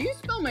 Will you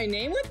spell my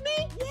name with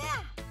me?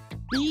 Yeah.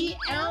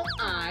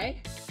 B-L-I-P-P-I.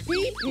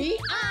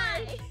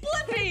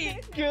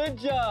 Blippi. Good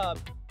job.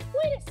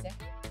 Wait a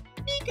second.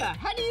 Meekah,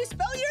 how do you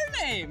spell your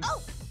name?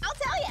 Oh, I'll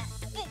tell you.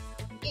 It's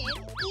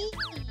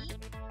M-E-E-K-A-H.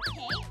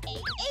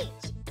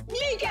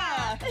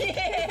 Meekah.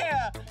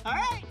 Yeah. All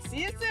right.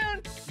 See you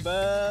soon.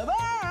 Bye-bye.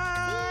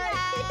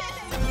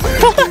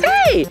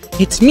 Hey,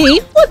 it's me,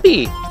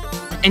 Blippi.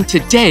 And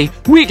today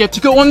we get to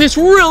go on this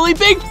really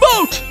big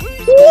boat.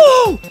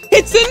 Whoa,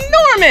 it's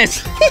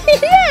enormous.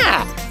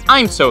 Yeah.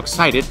 I'm so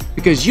excited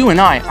because you and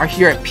I are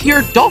here at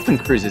Pier Dolphin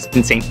Cruises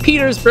in St.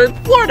 Petersburg,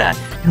 Florida.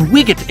 And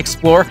we get to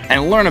explore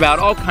and learn about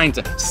all kinds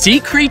of sea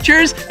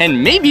creatures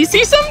and maybe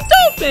see some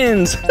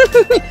dolphins.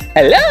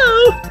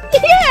 Hello.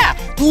 Yeah,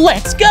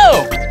 let's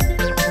go.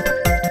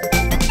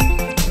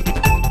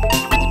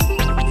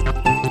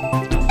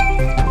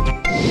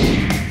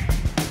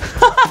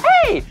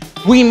 Hey,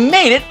 we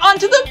made it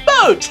onto the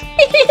boat.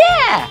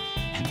 Yeah,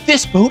 and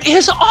this boat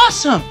is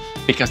awesome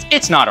because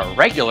it's not a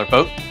regular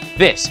boat.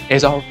 This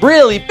is a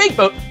really big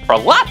boat for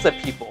lots of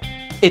people.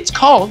 It's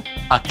called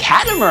a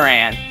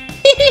catamaran.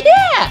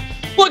 Yeah,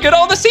 look at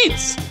all the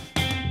seats.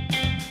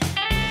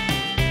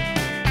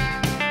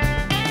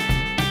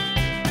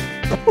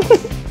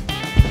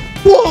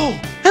 Whoa,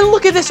 and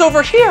look at this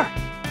over here.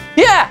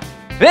 Yeah,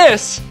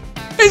 this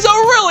is a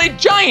really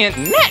giant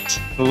net.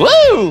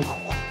 Woo!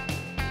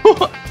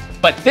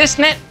 But this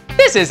net,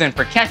 this isn't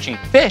for catching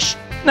fish.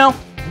 No,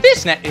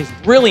 this net is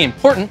really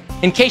important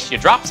in case you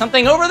drop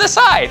something over the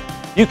side.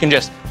 You can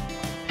just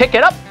pick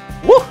it up,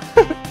 woo,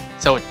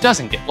 so it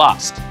doesn't get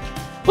lost.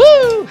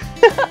 Woo!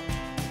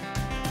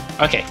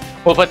 Okay,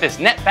 we'll put this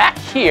net back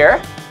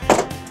here.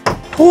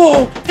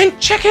 Whoa, and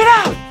check it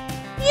out.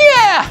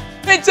 Yeah,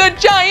 it's a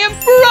giant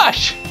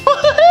brush.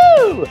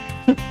 Woohoo!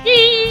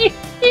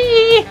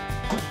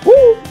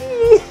 Woo!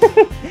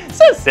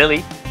 So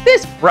silly.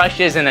 This brush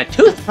isn't a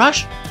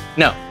toothbrush.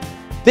 No,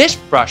 this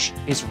brush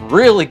is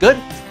really good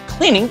for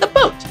cleaning the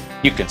boat.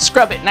 You can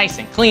scrub it nice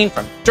and clean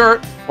from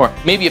dirt, or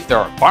maybe if there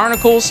are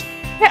barnacles.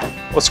 Yeah,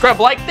 we'll scrub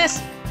like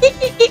this.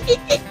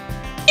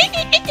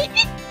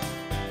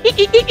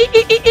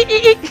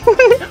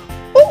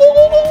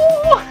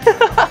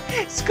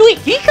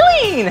 Squeaky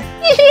clean!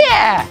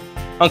 Yeah!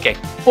 Okay,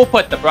 we'll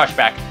put the brush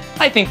back.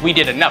 I think we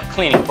did enough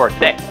cleaning for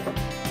today.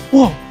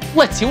 Whoa,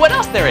 let's see what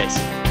else there is.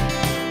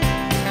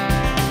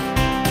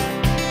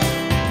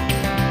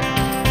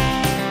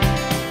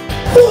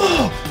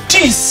 Whoa, do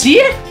you see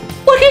it?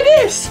 Look at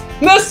this!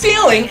 The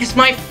ceiling is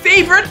my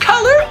favorite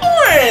color,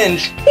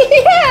 orange!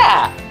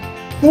 Yeah!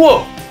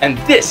 Whoa, and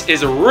this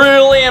is a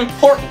really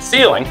important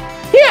ceiling.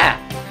 Yeah,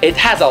 it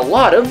has a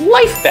lot of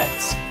life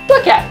vests.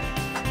 Look at it.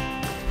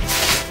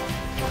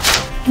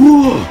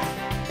 Whoa.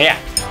 Yeah,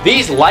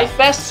 these life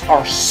vests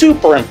are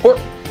super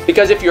important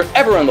because if you're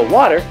ever in the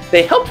water,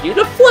 they help you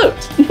to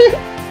float.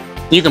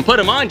 You can put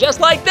them on just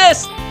like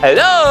this.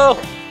 Hello!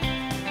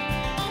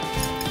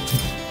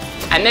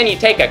 And then you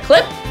take a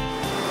clip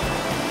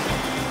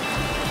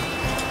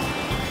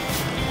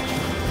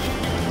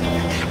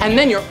and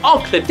then you're all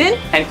clipped in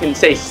and can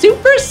say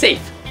super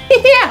safe.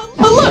 Yeah,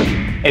 but look,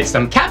 it's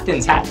some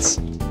captain's hats.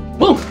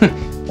 Whoa,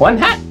 1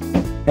 hat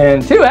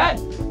and 2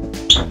 hats.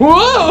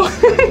 Whoa,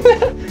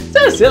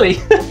 so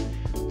silly.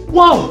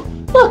 Whoa,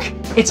 look,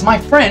 it's my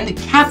friend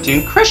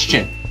Captain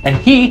Christian, and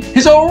he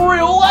is a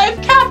real life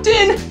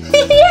captain.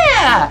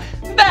 Yeah,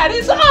 That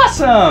is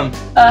awesome!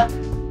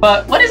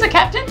 But what is a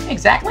captain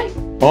exactly?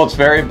 Well, it's a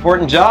very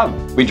important job.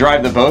 We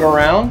drive the boat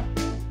around,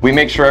 we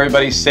make sure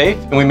everybody's safe,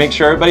 and we make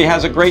sure everybody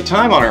has a great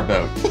time on our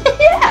boat.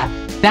 Yeah,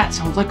 that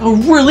sounds like a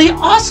really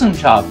awesome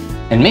job.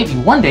 And maybe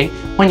one day,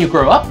 when you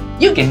grow up,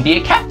 you can be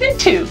a captain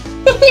too.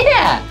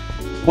 Yeah!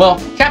 Well,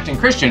 Captain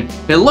Christian,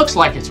 it looks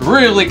like it's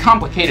really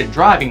complicated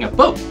driving a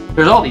boat.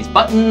 There's all these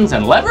buttons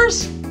and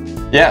levers.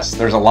 Yes,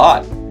 there's a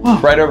lot. Whoa.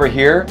 Right over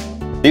here,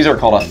 these are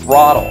called a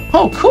throttle.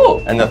 Oh,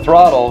 cool. And the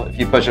throttle, if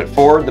you push it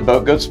forward, the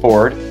boat goes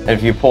forward. And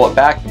if you pull it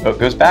back, the boat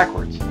goes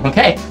backwards.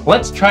 Okay,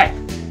 let's try it.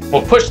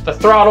 We'll push the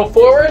throttle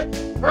forward.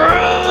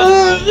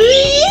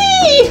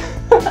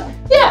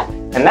 Yeah,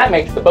 and that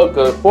makes the boat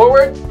go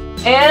forward.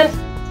 And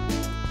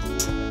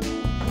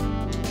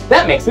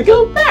that makes it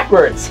go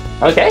backwards.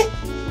 Okay,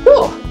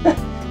 cool.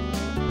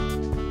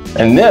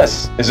 And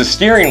this is a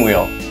steering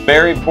wheel,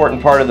 very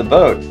important part of the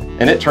boat.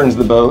 And it turns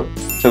the boat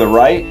to the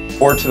right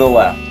or to the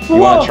left. You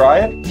want to try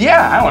it?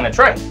 Yeah, I want to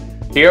try it.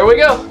 Here we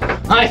go.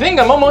 I think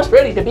I'm almost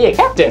ready to be a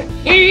captain.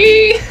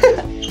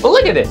 Well,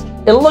 look at this.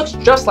 It looks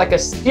just like a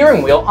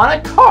steering wheel on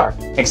a car,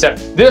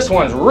 except this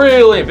one's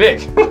really big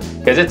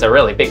because it's a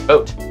really big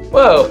boat.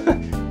 Whoa.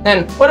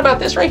 And what about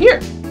this right here?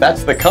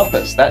 That's the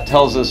compass. That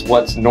tells us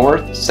what's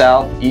north,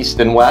 south, east,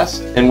 and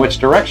west, and which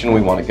direction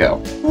we want to go.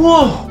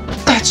 Whoa,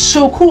 that's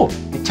so cool.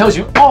 It tells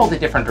you all the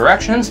different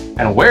directions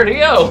and where to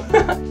go.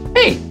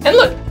 Hey, and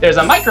look, there's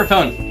a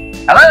microphone.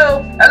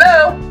 Hello,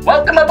 hello,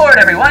 welcome aboard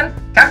everyone.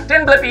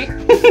 Captain Blippi.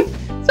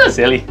 So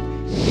silly.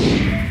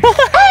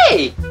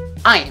 Hey,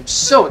 I am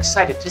so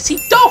excited to see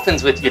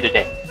dolphins with you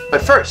today.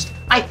 But first,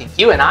 I think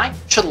you and I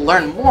should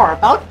learn more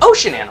about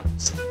ocean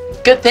animals.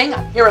 Good thing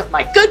I'm here with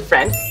my good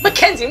friend,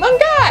 Mackenzie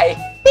Mungai.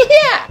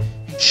 Yeah,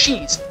 and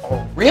she's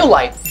a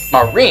real-life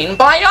marine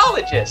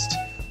biologist.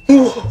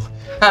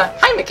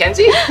 Hi,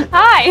 Mackenzie.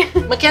 Hi.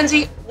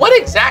 Mackenzie, what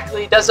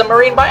exactly does a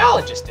marine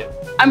biologist do?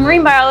 A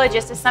marine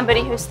biologist is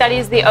somebody who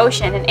studies the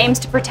ocean and aims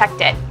to protect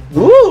it.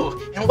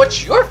 Ooh, and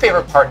what's your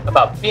favorite part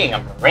about being a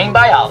marine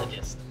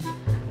biologist?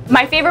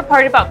 My favorite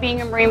part about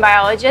being a marine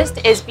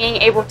biologist is being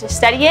able to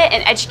study it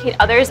and educate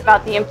others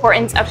about the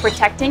importance of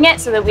protecting it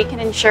so that we can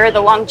ensure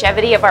the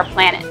longevity of our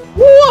planet.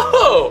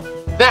 Whoa,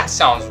 that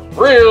sounds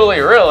really,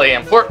 really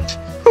important.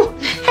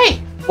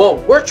 Hey, well,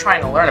 we're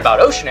trying to learn about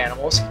ocean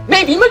animals.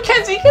 Maybe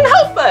Mackenzie can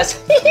help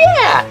us.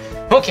 Yeah.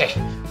 Okay,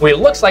 well, it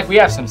looks like we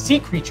have some sea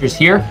creatures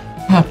here.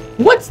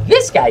 What's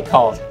this guy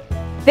called?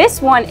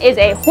 This one is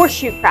a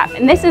horseshoe crab,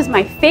 and this is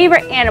my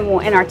favorite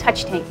animal in our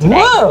touch tank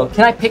today. Whoa,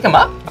 can I pick him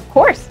up? Of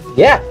course.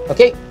 Yeah,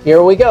 okay,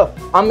 here we go.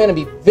 I'm gonna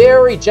be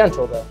very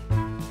gentle though.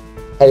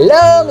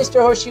 Hello,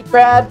 Mr. Horseshoe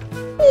Crab.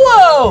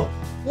 Whoa,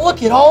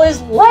 look at all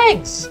his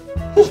legs.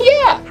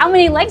 Yeah. How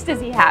many legs does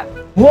he have?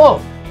 Whoa,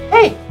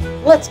 hey,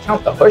 let's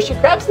count the horseshoe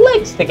crab's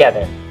legs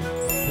together.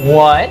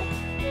 1,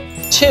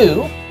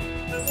 2,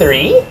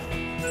 3,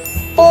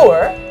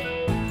 4,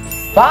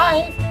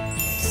 5,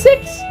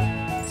 6,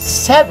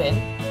 7,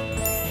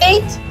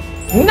 8,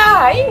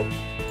 9,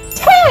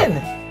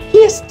 10.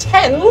 He has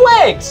 10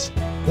 legs.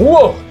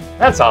 Whoa,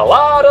 that's a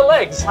lot of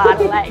legs. A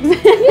lot of legs.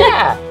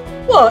 Yeah.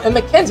 Well, and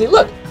Mackenzie,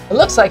 look, it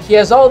looks like he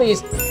has all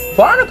these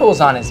barnacles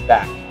on his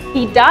back.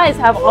 He does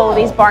have all of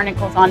these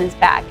barnacles on his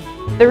back.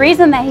 The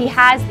reason that he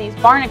has these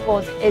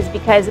barnacles is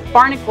because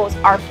barnacles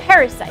are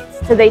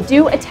parasites. So they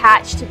do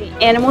attach to the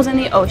animals in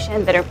the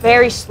ocean that are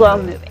very slow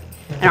moving.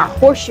 And our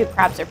horseshoe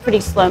crabs are pretty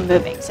slow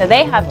moving. So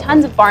they have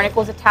tons of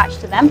barnacles attached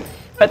to them,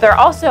 but they're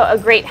also a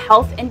great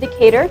health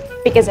indicator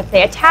because if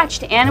they attach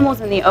to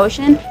animals in the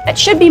ocean that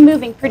should be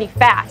moving pretty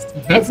fast,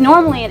 it's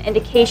normally an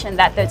indication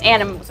that those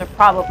animals are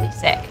probably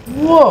sick.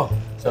 Whoa.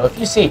 So if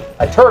you see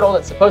a turtle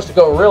that's supposed to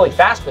go really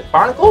fast with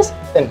barnacles,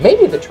 then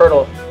maybe the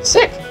turtle is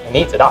sick and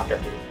needs a doctor.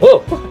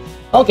 Whoa.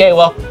 Okay,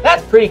 well,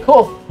 that's pretty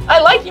cool. I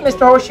like you,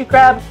 Mr. Horseshoe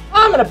Crab.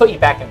 I'm gonna put you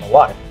back in the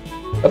water.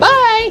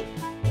 Bye-bye.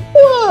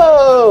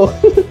 Whoa.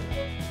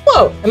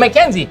 Whoa, and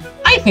Mackenzie,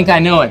 I think I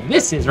know what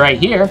this is right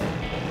here.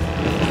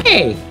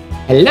 Hey,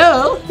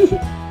 hello.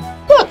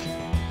 Look,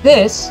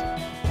 this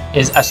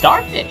is a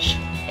starfish.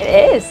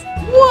 It is.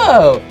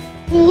 Whoa,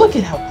 look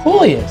at how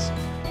cool he is.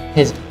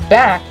 His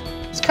back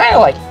is kind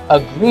of like a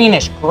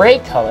greenish gray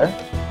color,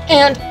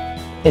 and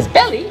his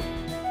belly,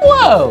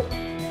 whoa,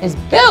 his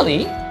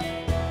belly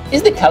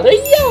is the color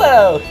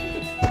yellow.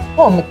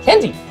 Oh,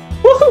 Mackenzie,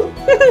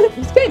 woohoo,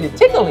 he's kind of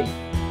tickly.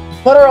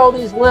 What are all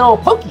these little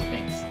pokey things?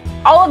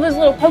 All of those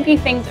little pokey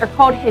things are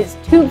called his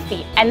tube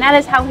feet, and that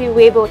is how he will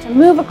be able to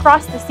move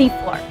across the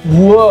seafloor.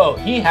 Whoa,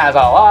 he has a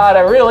lot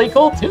of really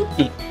cool tube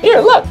feet. Here,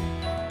 look.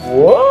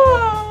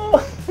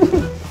 Whoa.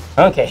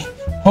 Okay,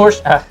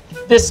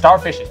 this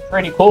starfish is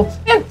pretty cool,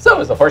 and so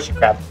is the horseshoe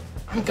crab.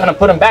 I'm gonna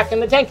put him back in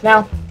the tank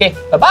now. Okay,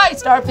 bye-bye,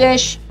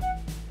 starfish.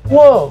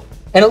 Whoa,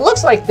 and it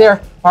looks like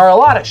there are a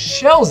lot of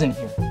shells in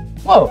here.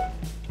 Whoa,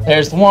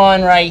 there's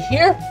one right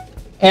here,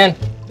 and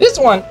this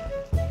one,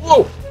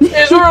 whoa,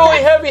 is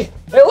really heavy.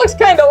 It looks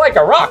kind of like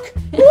a rock.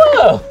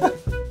 Whoa.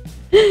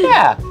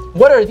 Yeah,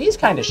 what are these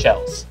kind of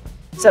shells?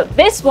 So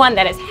this one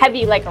that is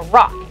heavy like a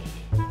rock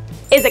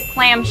is a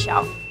clam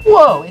shell.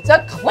 Whoa, it's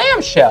a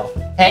clamshell.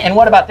 And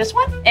what about this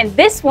one? And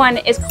this one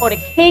is called a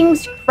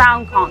king's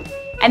crown conch.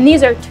 And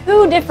these are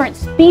two different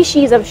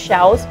species of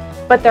shells,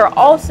 but they're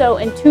also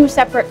in two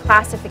separate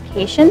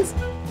classifications.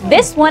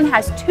 This one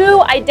has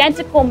two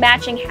identical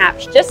matching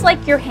halves, just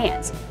like your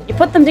hands. You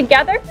put them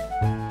together,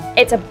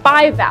 it's a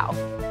bivalve,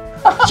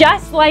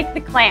 just like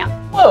the clam.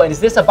 Whoa, and is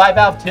this a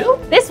bivalve too?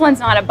 This one's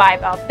not a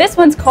bivalve. This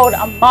one's called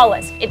a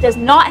mollusk. It does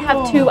not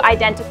have two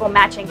identical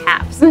matching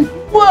halves.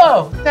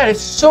 Whoa, that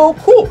is so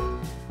cool.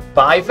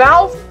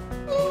 Bivalve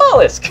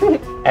mollusk.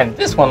 And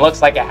this one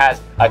looks like it has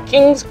a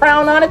king's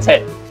crown on its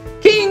head.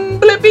 King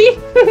Blippi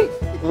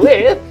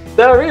with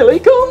the really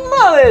cool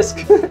mollusk.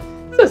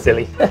 So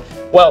silly.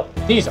 Well,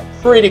 these are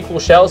pretty cool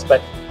shells,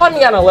 but I'm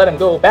gonna let them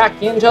go back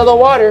into the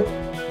water.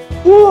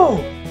 Whoa,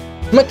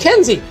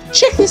 Mackenzie,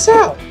 check this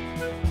out.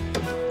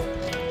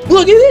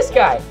 Look at this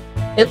guy.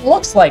 It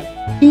looks like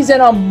he's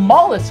in a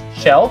mollusk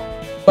shell,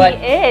 but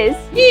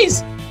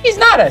he's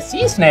not a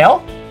sea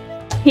snail.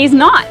 He's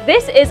not.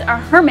 This is a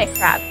hermit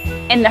crab.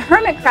 And the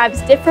hermit crab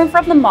is different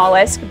from the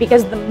mollusk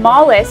because the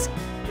mollusk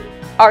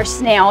are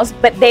snails,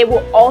 but they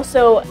will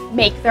also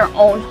make their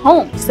own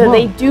homes. So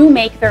they do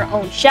make their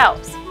own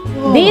shells.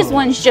 Whoa. These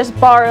ones just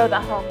borrow the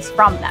homes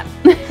from them.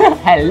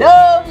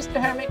 Hello,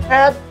 Mr. Hermit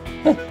Crab.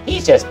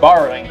 He's just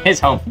borrowing his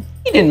home.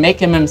 He didn't make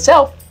him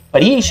himself,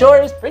 but he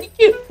sure is pretty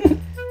cute.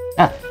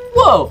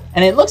 Whoa,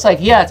 and it looks like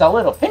he has a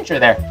little pincher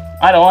there.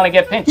 I don't want to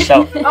get pinched,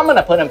 so I'm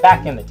gonna put him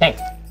back in the tank.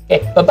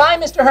 Okay, bye-bye,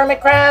 Mr. Hermit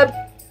Crab.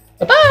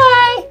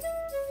 Bye-bye.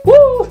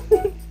 Woo!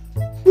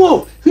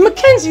 Whoa,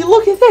 Mackenzie,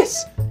 look at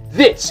this.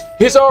 This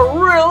is a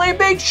really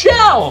big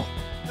shell.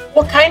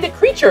 What kind of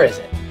creature is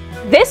it?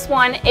 This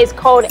one is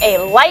called a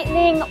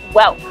lightning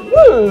whelk.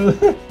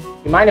 Woo!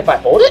 You mind if I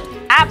hold it?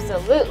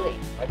 Absolutely.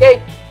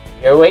 Okay,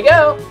 here we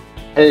go.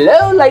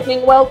 Hello,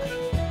 lightning whelk.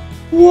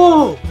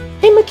 Whoa,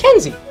 hey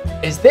Mackenzie,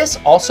 is this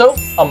also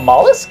a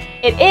mollusk?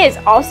 It is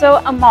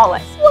also a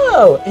mollusk.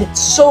 Whoa,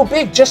 it's so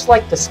big, just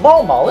like the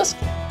small mollusk,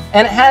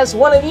 and it has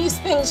one of these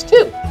things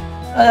too.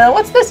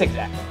 What's this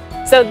exactly?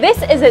 So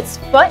this is its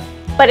foot,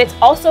 but it's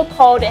also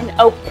called an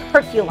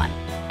operculum,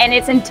 and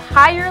it's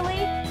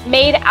entirely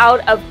made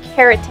out of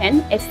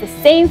keratin. It's the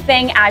same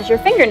thing as your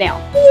fingernail.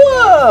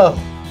 Whoa,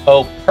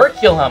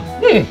 operculum.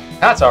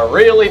 That's a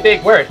really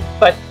big word,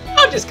 but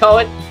I'll just call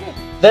it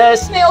the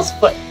snail's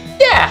foot.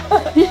 Yeah.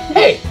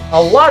 Hey,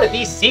 a lot of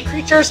these sea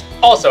creatures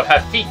also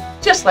have feet,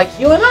 just like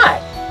you and I.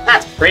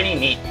 That's pretty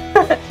neat.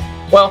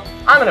 Well,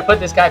 I'm gonna put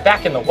this guy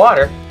back in the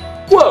water.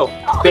 Whoa,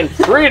 it's been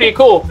pretty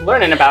cool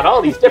learning about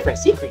all these different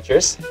sea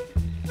creatures.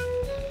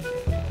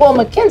 Well,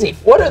 Mackenzie,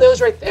 what are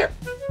those right there?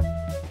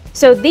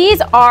 So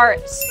these are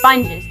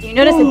sponges. Do you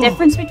notice the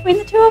difference between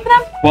the two of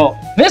them? Well,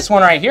 this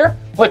one right here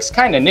looks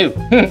kind of new.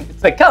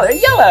 It's the color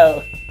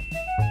yellow.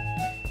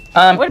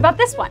 What about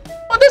this one?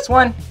 Well, this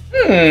one,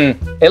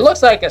 it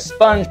looks like a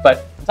sponge,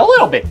 but it's a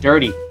little bit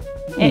dirty.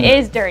 It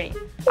is dirty.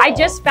 I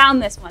just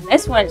found this one.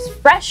 This one's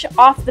fresh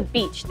off the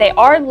beach. They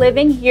are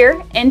living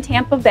here in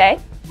Tampa Bay,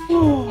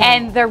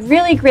 and they're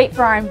really great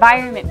for our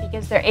environment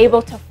because they're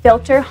able to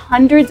filter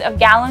hundreds of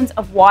gallons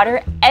of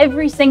water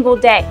every single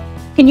day.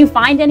 Can you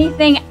find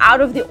anything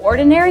out of the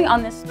ordinary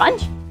on this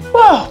sponge?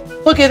 Whoa,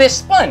 look at this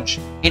sponge.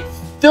 It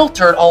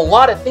filtered a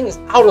lot of things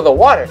out of the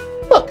water.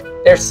 Look,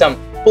 there's some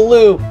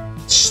blue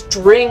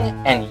string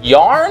and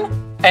yarn,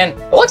 and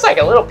it looks like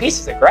a little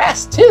pieces of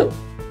grass too.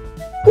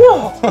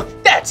 Whoa,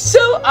 that's so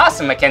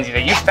awesome, Mackenzie,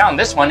 that you found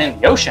this one in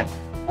the ocean.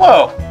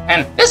 Whoa,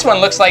 and this one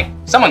looks like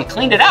someone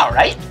cleaned it out,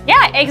 right?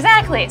 Yeah,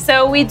 exactly.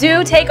 So we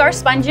do take our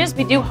sponges,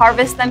 we do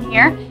harvest them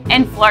here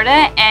in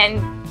Florida, and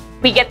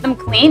we get them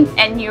cleaned,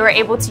 and you are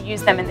able to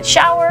use them in the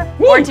shower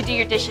or to do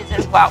your dishes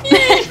as well.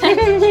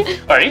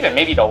 Or even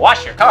maybe to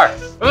wash your car.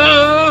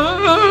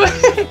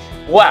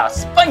 Wow,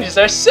 sponges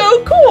are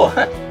so cool.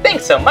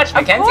 Thanks so much,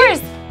 Mackenzie. Of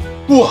course.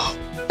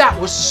 Whoa, that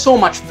was so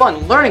much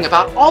fun learning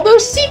about all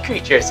those sea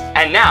creatures.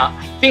 And now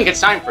I think it's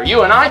time for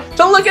you and I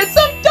to look at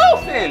some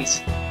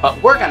dolphins. But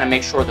we're gonna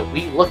make sure that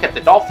we look at the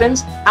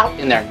dolphins out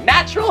in their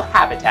natural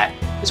habitat,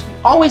 because we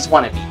always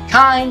want to be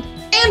kind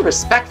and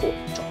respectful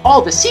to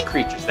all the sea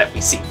creatures that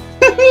we see.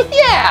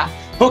 Yeah!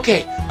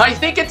 Okay, I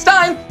think it's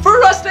time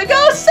for us to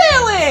go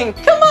sailing!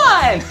 Come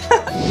on!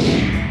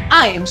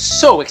 I am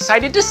so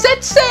excited to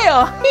set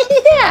sail!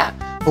 Yeah!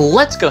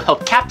 Let's go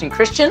help Captain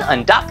Christian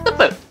undock the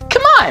boat.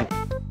 Come on!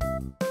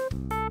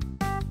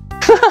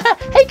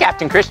 Hey,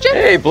 Captain Christian.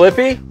 Hey,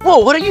 Blippi. Whoa,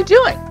 what are you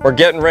doing? We're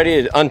getting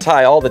ready to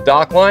untie all the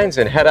dock lines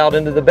and head out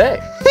into the bay.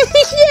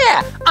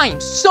 Yeah! I'm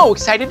so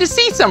excited to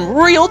see some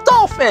real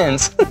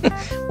dolphins!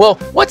 Well,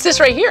 what's this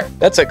right here?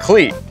 That's a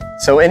cleat.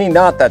 So any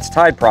knot that's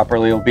tied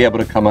properly will be able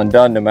to come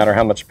undone no matter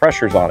how much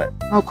pressure's on it.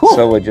 Oh, cool.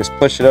 So we just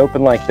push it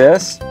open like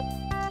this,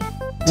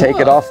 take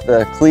it off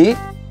the cleat.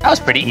 That was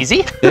pretty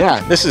easy. Yeah,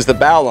 this is the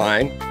bow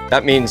line.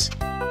 That means,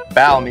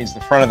 bow means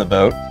the front of the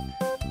boat.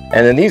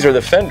 And then these are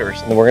the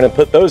fenders, and we're gonna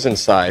put those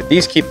inside.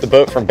 These keep the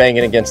boat from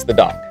banging against the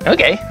dock.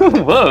 Okay,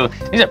 whoa,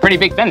 these are pretty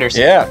big fenders.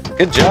 Yeah,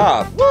 good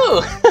job. Woo,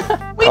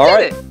 we All did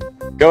right.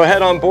 it. Go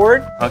ahead on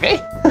board.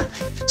 Okay.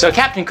 So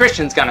Captain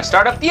Christian's gonna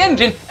start up the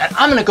engine and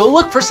I'm gonna go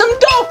look for some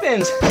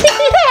dolphins.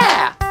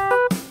 Yeah!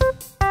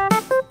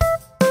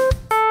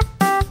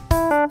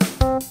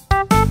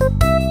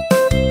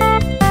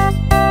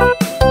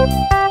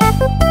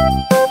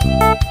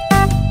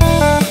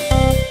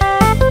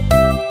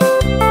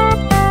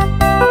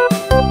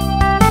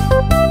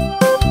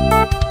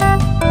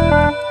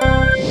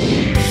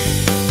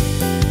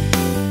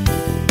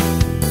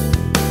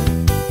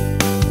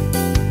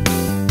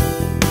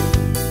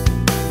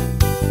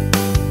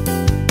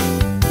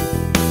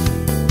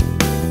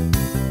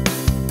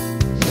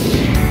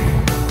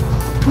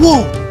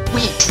 Whoa,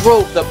 we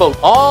drove the boat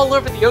all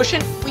over the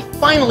ocean. We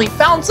finally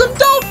found some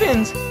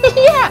dolphins.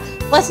 Yeah,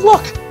 let's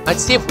look.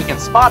 Let's see if we can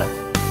spot them.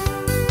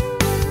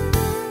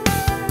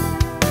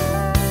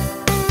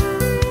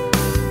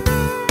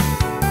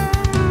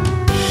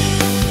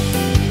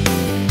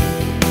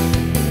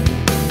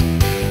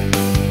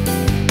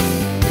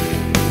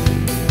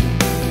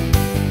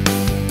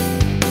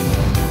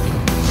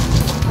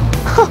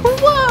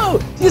 Whoa,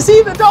 do you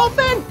see the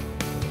dolphin?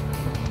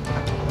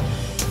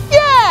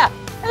 Yeah,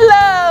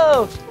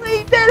 hello,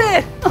 we did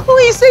it.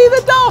 We see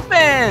the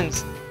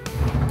dolphins.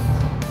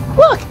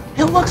 Look,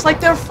 it looks like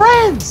they're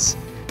friends.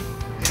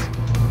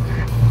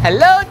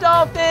 Hello,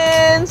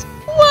 dolphins.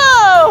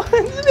 Whoa,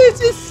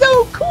 this is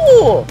so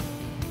cool.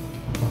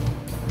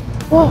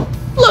 Whoa,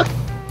 look,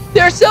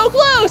 they're so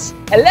close.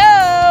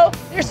 Hello,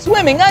 they're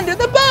swimming under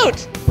the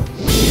boat.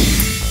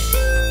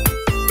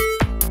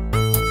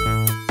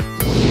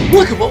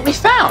 Look at what we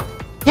found.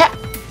 Yeah,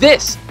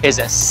 this is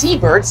a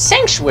seabird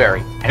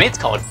sanctuary, and it's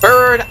called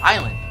Bird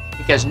Island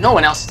because no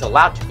one else is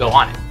allowed to go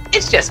on it.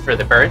 It's just for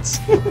the birds.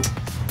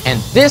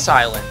 And this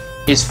island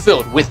is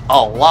filled with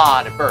a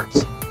lot of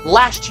birds.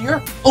 Last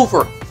year,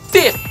 over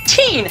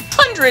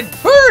 1,500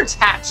 birds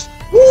hatched.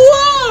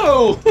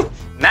 Whoa!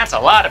 And that's a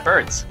lot of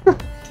birds.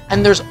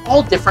 And there's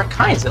all different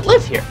kinds that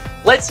live here.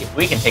 Let's see if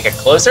we can take a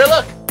closer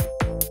look.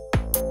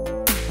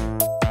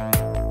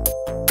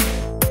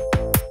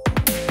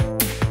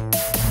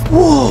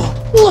 Whoa,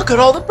 look at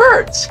all the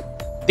birds.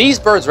 These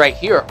birds right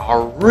here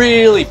are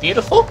really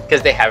beautiful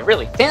because they have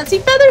really fancy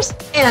feathers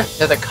and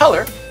they're the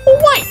color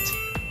white.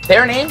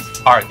 Their names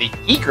are the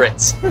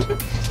egrets.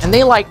 And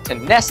they like to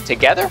nest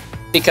together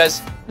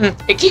because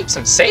it keeps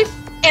them safe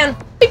and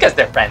because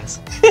they're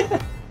friends.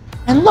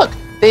 And look,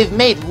 they've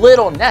made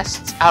little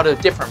nests out of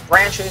different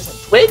branches and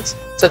twigs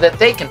so that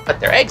they can put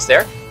their eggs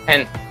there.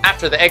 And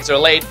after the eggs are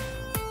laid,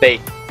 they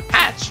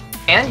hatch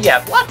and you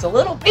have lots of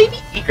little baby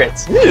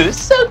egrets. Ooh,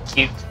 so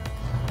cute.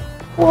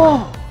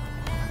 Whoa.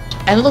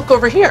 And look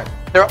over here.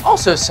 There are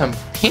also some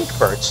pink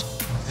birds.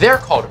 They're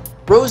called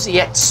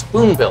roseate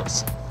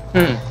spoonbills.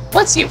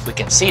 Let's see if we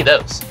can see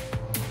those.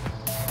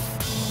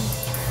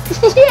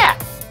 Yeah.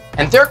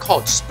 And they're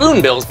called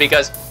spoonbills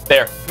because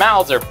their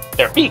mouths or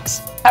their beaks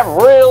have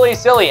really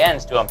silly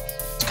ends to them.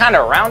 It's kind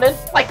of rounded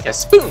like a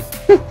spoon.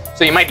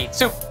 So you might eat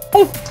soup.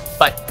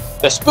 But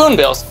the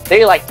spoonbills,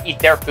 they like to eat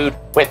their food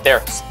with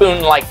their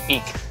spoon-like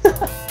beak.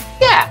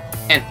 Yeah.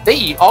 And they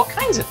eat all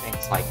kinds of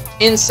things like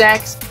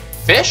insects,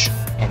 fish,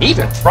 and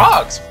even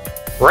frogs.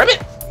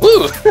 Ribbit,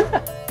 woo!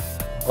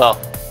 Well,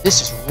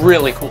 this is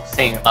really cool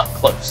seeing them up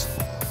close.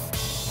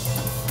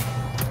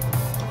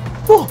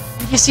 Whoa,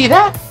 you see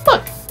that?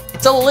 Look,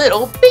 it's a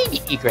little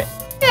baby egret.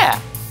 Yeah.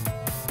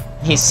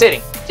 He's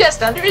sitting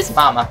just under his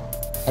mama.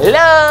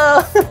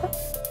 Hello!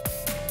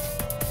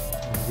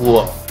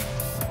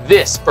 Whoa,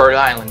 this bird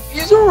island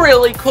is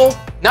really cool.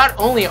 Not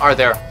only are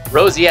there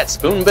roseate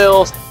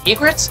spoonbills and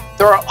egrets,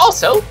 there are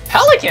also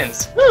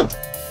pelicans.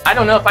 I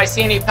don't know if I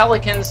see any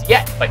pelicans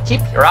yet, but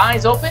keep your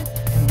eyes open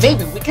and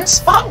maybe we can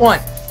spot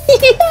one.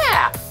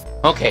 Yeah!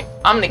 Okay,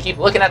 I'm gonna keep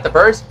looking at the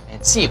birds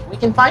and see if we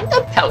can find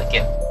a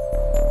pelican.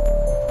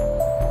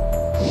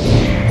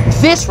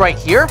 This right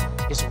here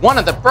is one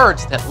of the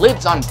birds that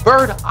lives on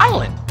Bird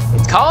Island.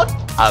 It's called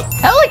a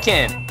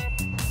pelican.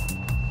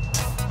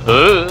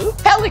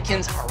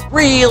 Pelicans are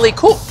really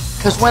cool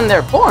because when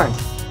they're born,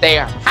 they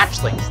are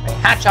hatchlings. They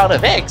hatch out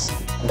of eggs.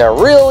 And they're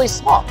really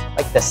small,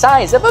 like the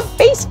size of a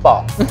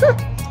baseball.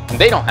 And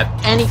they don't have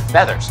any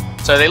feathers,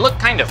 so they look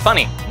kind of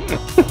funny.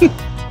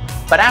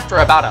 But after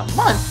about a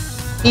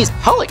month, these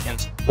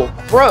pelicans will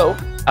grow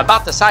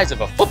about the size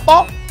of a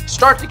football,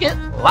 start to get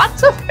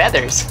lots of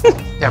feathers.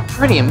 They're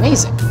pretty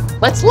amazing.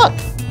 Let's look.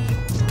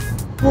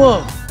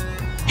 Whoa.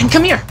 And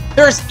come here,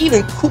 there's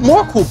even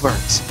more cool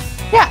birds.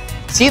 Yeah,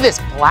 see this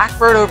black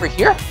bird over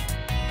here?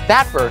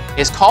 That bird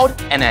is called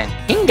an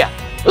anhinga.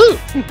 Ooh,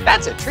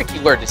 that's a tricky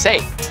word to say,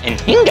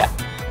 anhinga.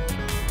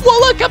 Well,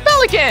 look, a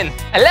pelican.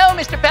 Hello,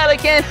 Mr.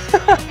 Pelican.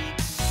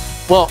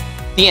 Well,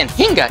 the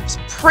anhinga is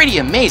pretty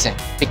amazing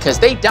because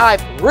they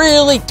dive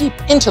really deep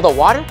into the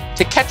water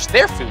to catch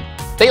their food.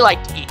 They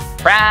like to eat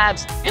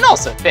crabs and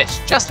also fish,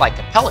 just like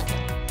a pelican.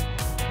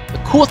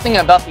 The cool thing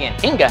about the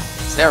anhinga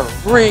is they're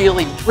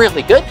really,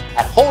 really good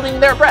at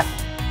holding their breath.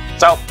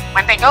 So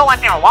when they go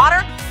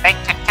underwater, they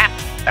can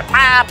catch the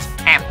crabs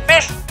and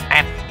fish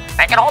and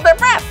they can hold their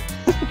breath.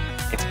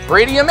 It's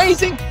pretty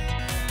amazing.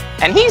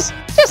 And he's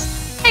just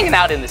hanging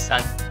out in the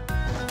sun.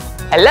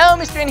 Hello,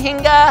 Mr.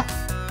 Nhinga.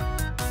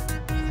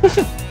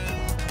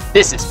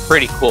 This is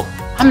pretty cool.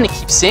 I'm gonna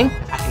keep seeing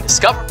if I can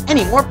discover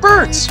any more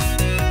birds.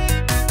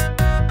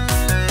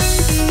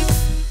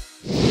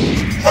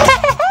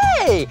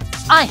 Hey!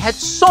 I had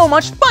so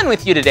much fun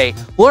with you today,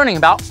 learning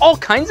about all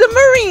kinds of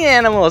marine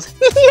animals.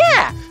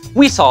 Yeah!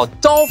 We saw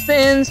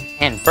dolphins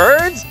and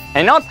birds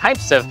and all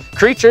types of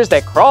creatures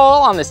that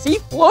crawl on the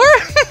seafloor.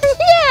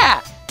 Yeah!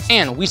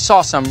 And we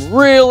saw some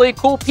really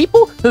cool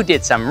people who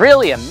did some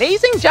really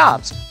amazing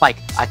jobs, like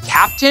a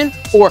captain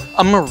or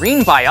a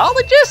marine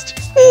biologist.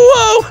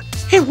 Whoa!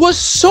 It was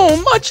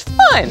so much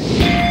fun!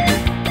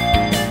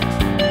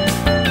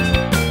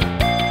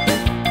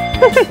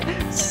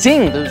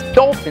 Seeing those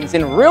dolphins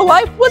in real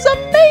life was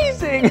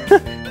amazing!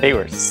 They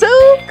were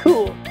so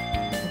cool.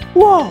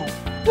 Whoa,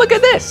 look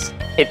at this.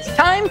 It's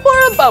time for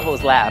a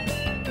Bubbles Lab.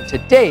 And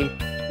today,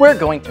 we're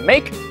going to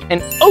make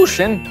an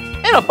ocean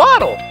in a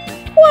bottle.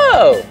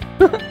 Whoa,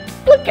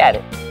 look at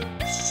it.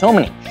 So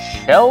many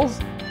shells,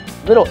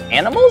 little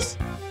animals.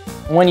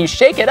 When you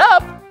shake it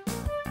up,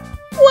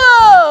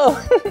 whoa,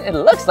 it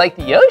looks like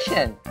the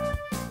ocean.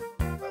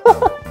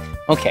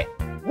 Okay,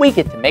 we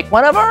get to make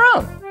one of our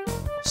own.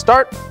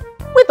 Start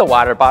with a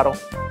water bottle.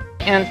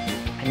 And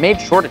I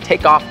made sure to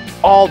take off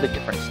all the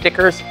different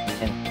stickers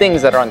and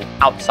things that are on the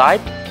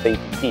outside so you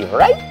can see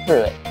right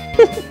through it.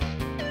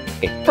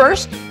 Okay,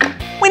 first,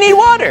 we need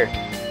water.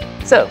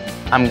 So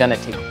I'm gonna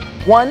take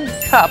 1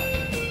 cup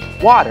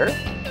water,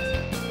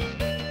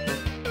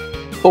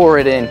 pour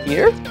it in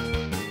here.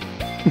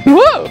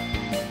 Whoa,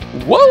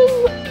 whoa,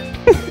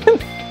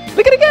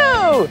 look at it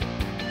go.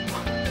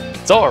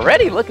 It's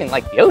already looking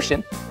like the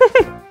ocean.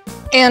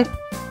 And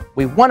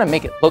we wanna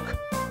make it look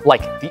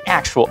like the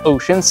actual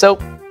ocean, so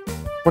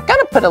we're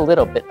gonna put a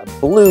little bit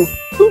of blue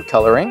food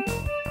coloring,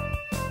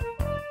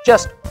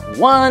 just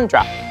 1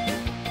 drop.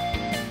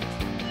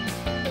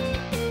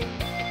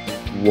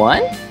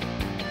 1,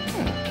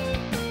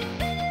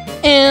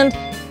 and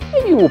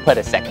maybe we'll put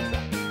a 2nd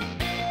drop.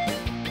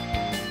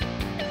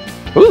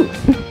 Ooh,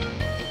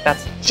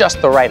 that's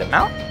just the right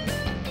amount.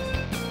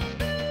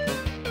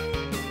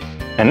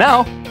 And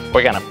now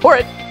we're gonna pour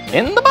it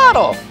in the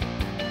bottle.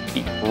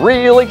 Be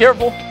really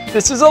careful.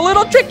 This is a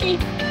little tricky.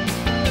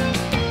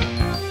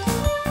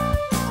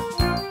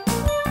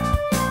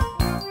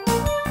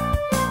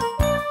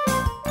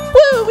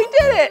 Woo, we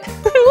did it!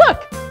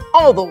 Look,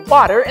 all the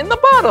water in the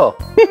bottle.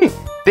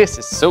 This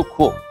is so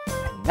cool.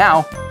 And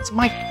now it's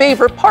my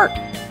favorite part.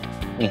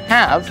 We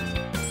have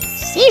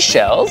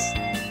seashells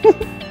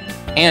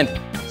and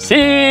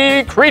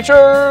sea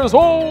creatures.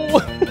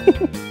 Oh,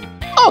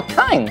 all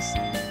kinds.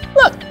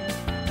 Look,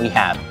 we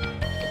have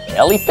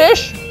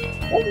jellyfish.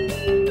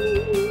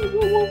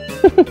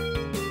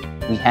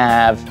 We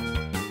have,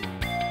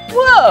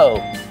 whoa,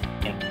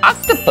 an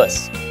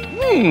octopus.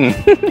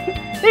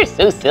 They're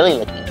so silly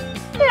looking.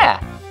 Yeah.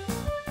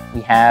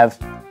 We have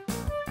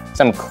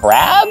some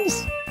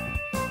crabs.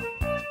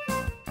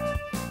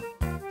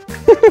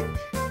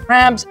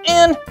 Crabs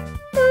and,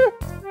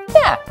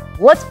 yeah,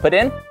 let's put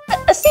in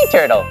a sea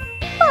turtle.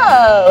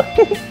 Whoa,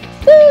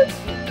 so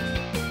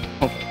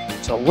cute. Okay,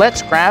 so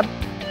let's grab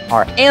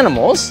our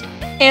animals,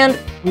 and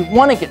we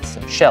want to get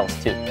some shells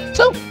too.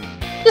 So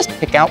just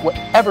pick out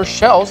whatever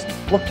shells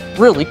look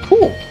really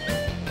cool.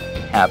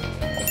 We have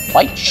a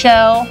white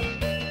shell.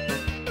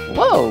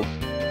 Whoa,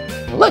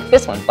 look,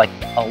 this one's like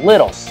a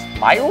little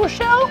spiral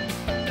shell.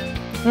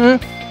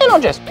 And I'll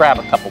just grab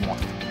a couple more.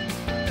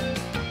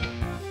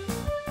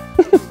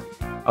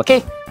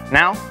 Okay,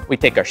 now we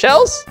take our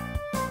shells,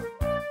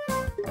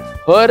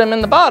 put them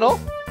in the bottle,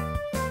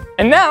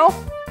 and now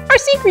our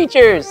sea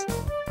creatures.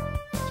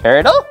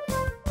 Turtle,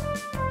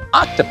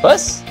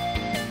 octopus,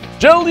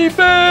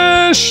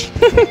 jellyfish,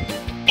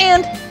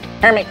 and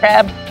hermit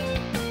crab.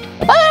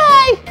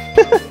 Bye-bye!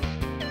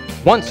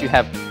 Once you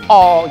have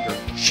all your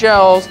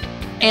shells,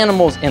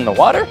 animals in the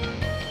water,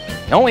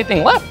 the only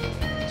thing left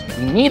is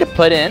we need to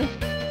put in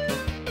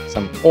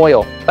some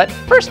oil. But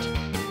first,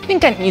 I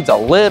think it needs a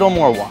little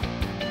more water.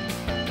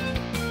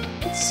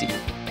 Let's see.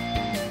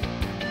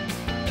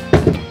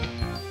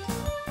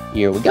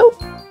 Here we go.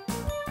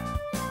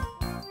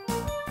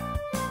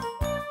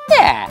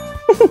 Yeah.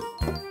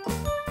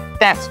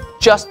 That's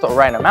just the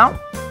right amount.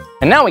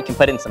 And now we can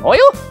put in some oil.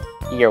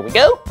 Here we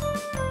go.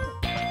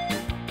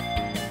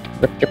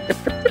 Rip, rip,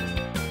 rip, rip, rip.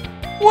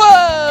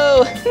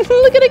 Whoa,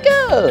 look at it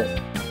go.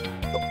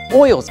 The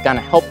oil's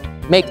gonna help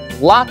make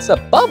lots of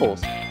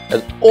bubbles,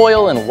 because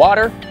oil and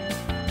water,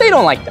 they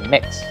don't like to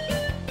mix.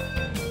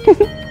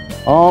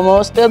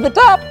 Almost to the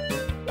top,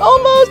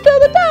 almost to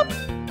the top.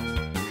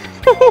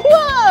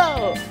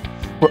 Whoa,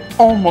 we're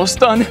almost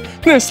done.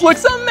 This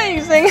looks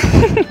amazing.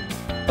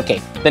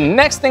 Okay, the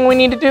next thing we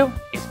need to do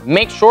is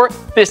make sure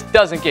this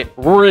doesn't get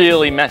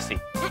really messy.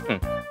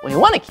 We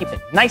want to keep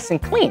it nice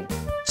and clean.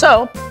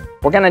 So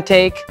we're gonna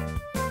take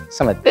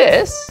some of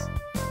this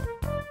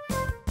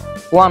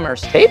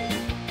plumber's tape.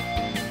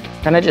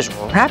 Gonna just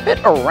wrap it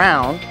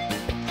around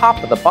the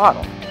top of the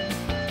bottle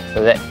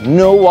so that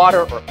no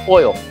water or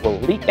oil will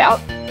leak out.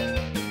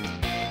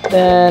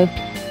 Then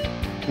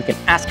you can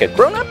ask a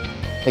grown-up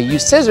I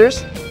use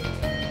scissors,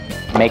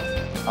 make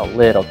a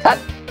little cut,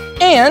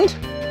 and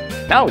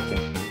now we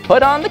can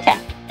put on the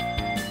cap.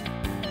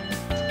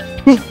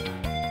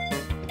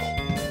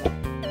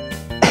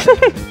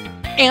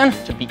 And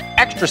to be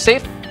extra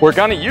safe, we're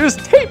gonna use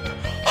tape.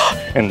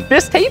 And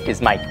this tape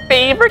is my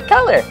favorite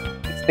color.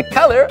 It's the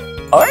color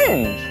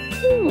orange.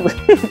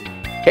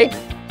 Okay,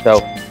 so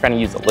we're gonna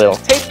use a little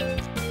tape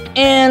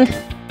and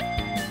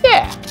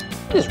yeah,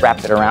 just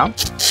wrap it around.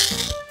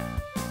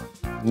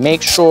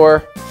 Make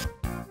sure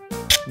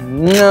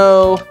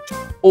no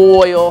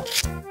oil,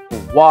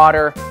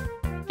 water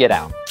get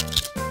out.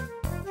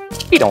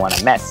 We don't want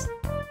to mess.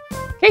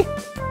 Okay.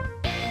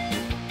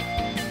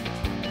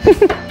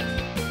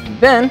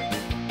 Then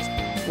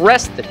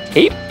press the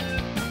tape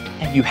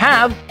and you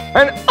have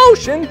an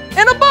ocean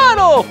in a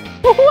bottle.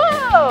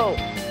 Whoa!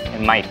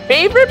 And my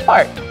favorite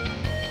part,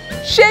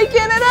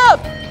 shaking it up.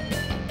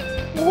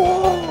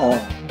 Whoa!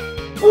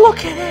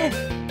 Look at it.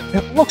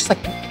 It looks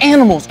like the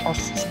animals are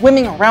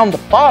swimming around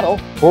the bottle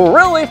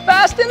really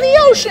fast in the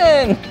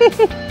ocean.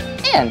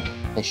 And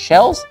the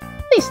shells,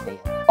 they stay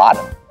at the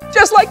bottom,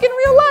 just like in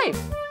real life.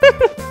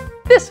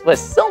 This was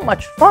so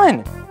much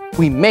fun.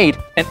 We made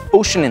an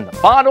ocean in the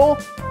bottle.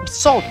 We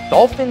saw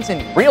dolphins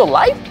in real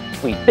life.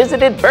 We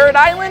visited Bird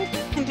Island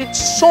and did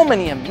so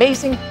many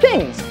amazing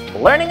things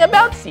learning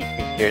about sea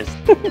creatures.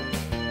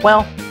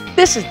 Well,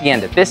 this is the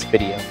end of this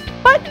video.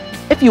 But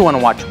if you want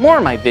to watch more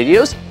of my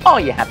videos, all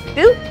you have to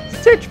do is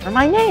search for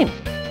my name.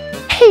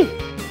 Hey,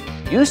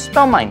 you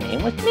spell my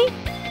name with me?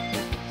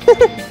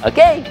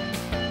 Okay.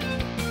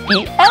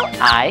 Blippi.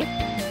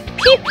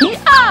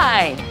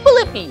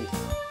 Blippi.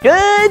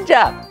 Good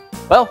job.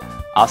 Well,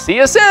 I'll see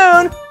you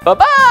soon.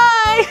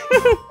 Bye-bye.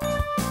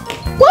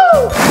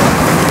 Woo!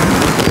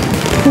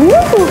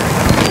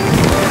 Woo!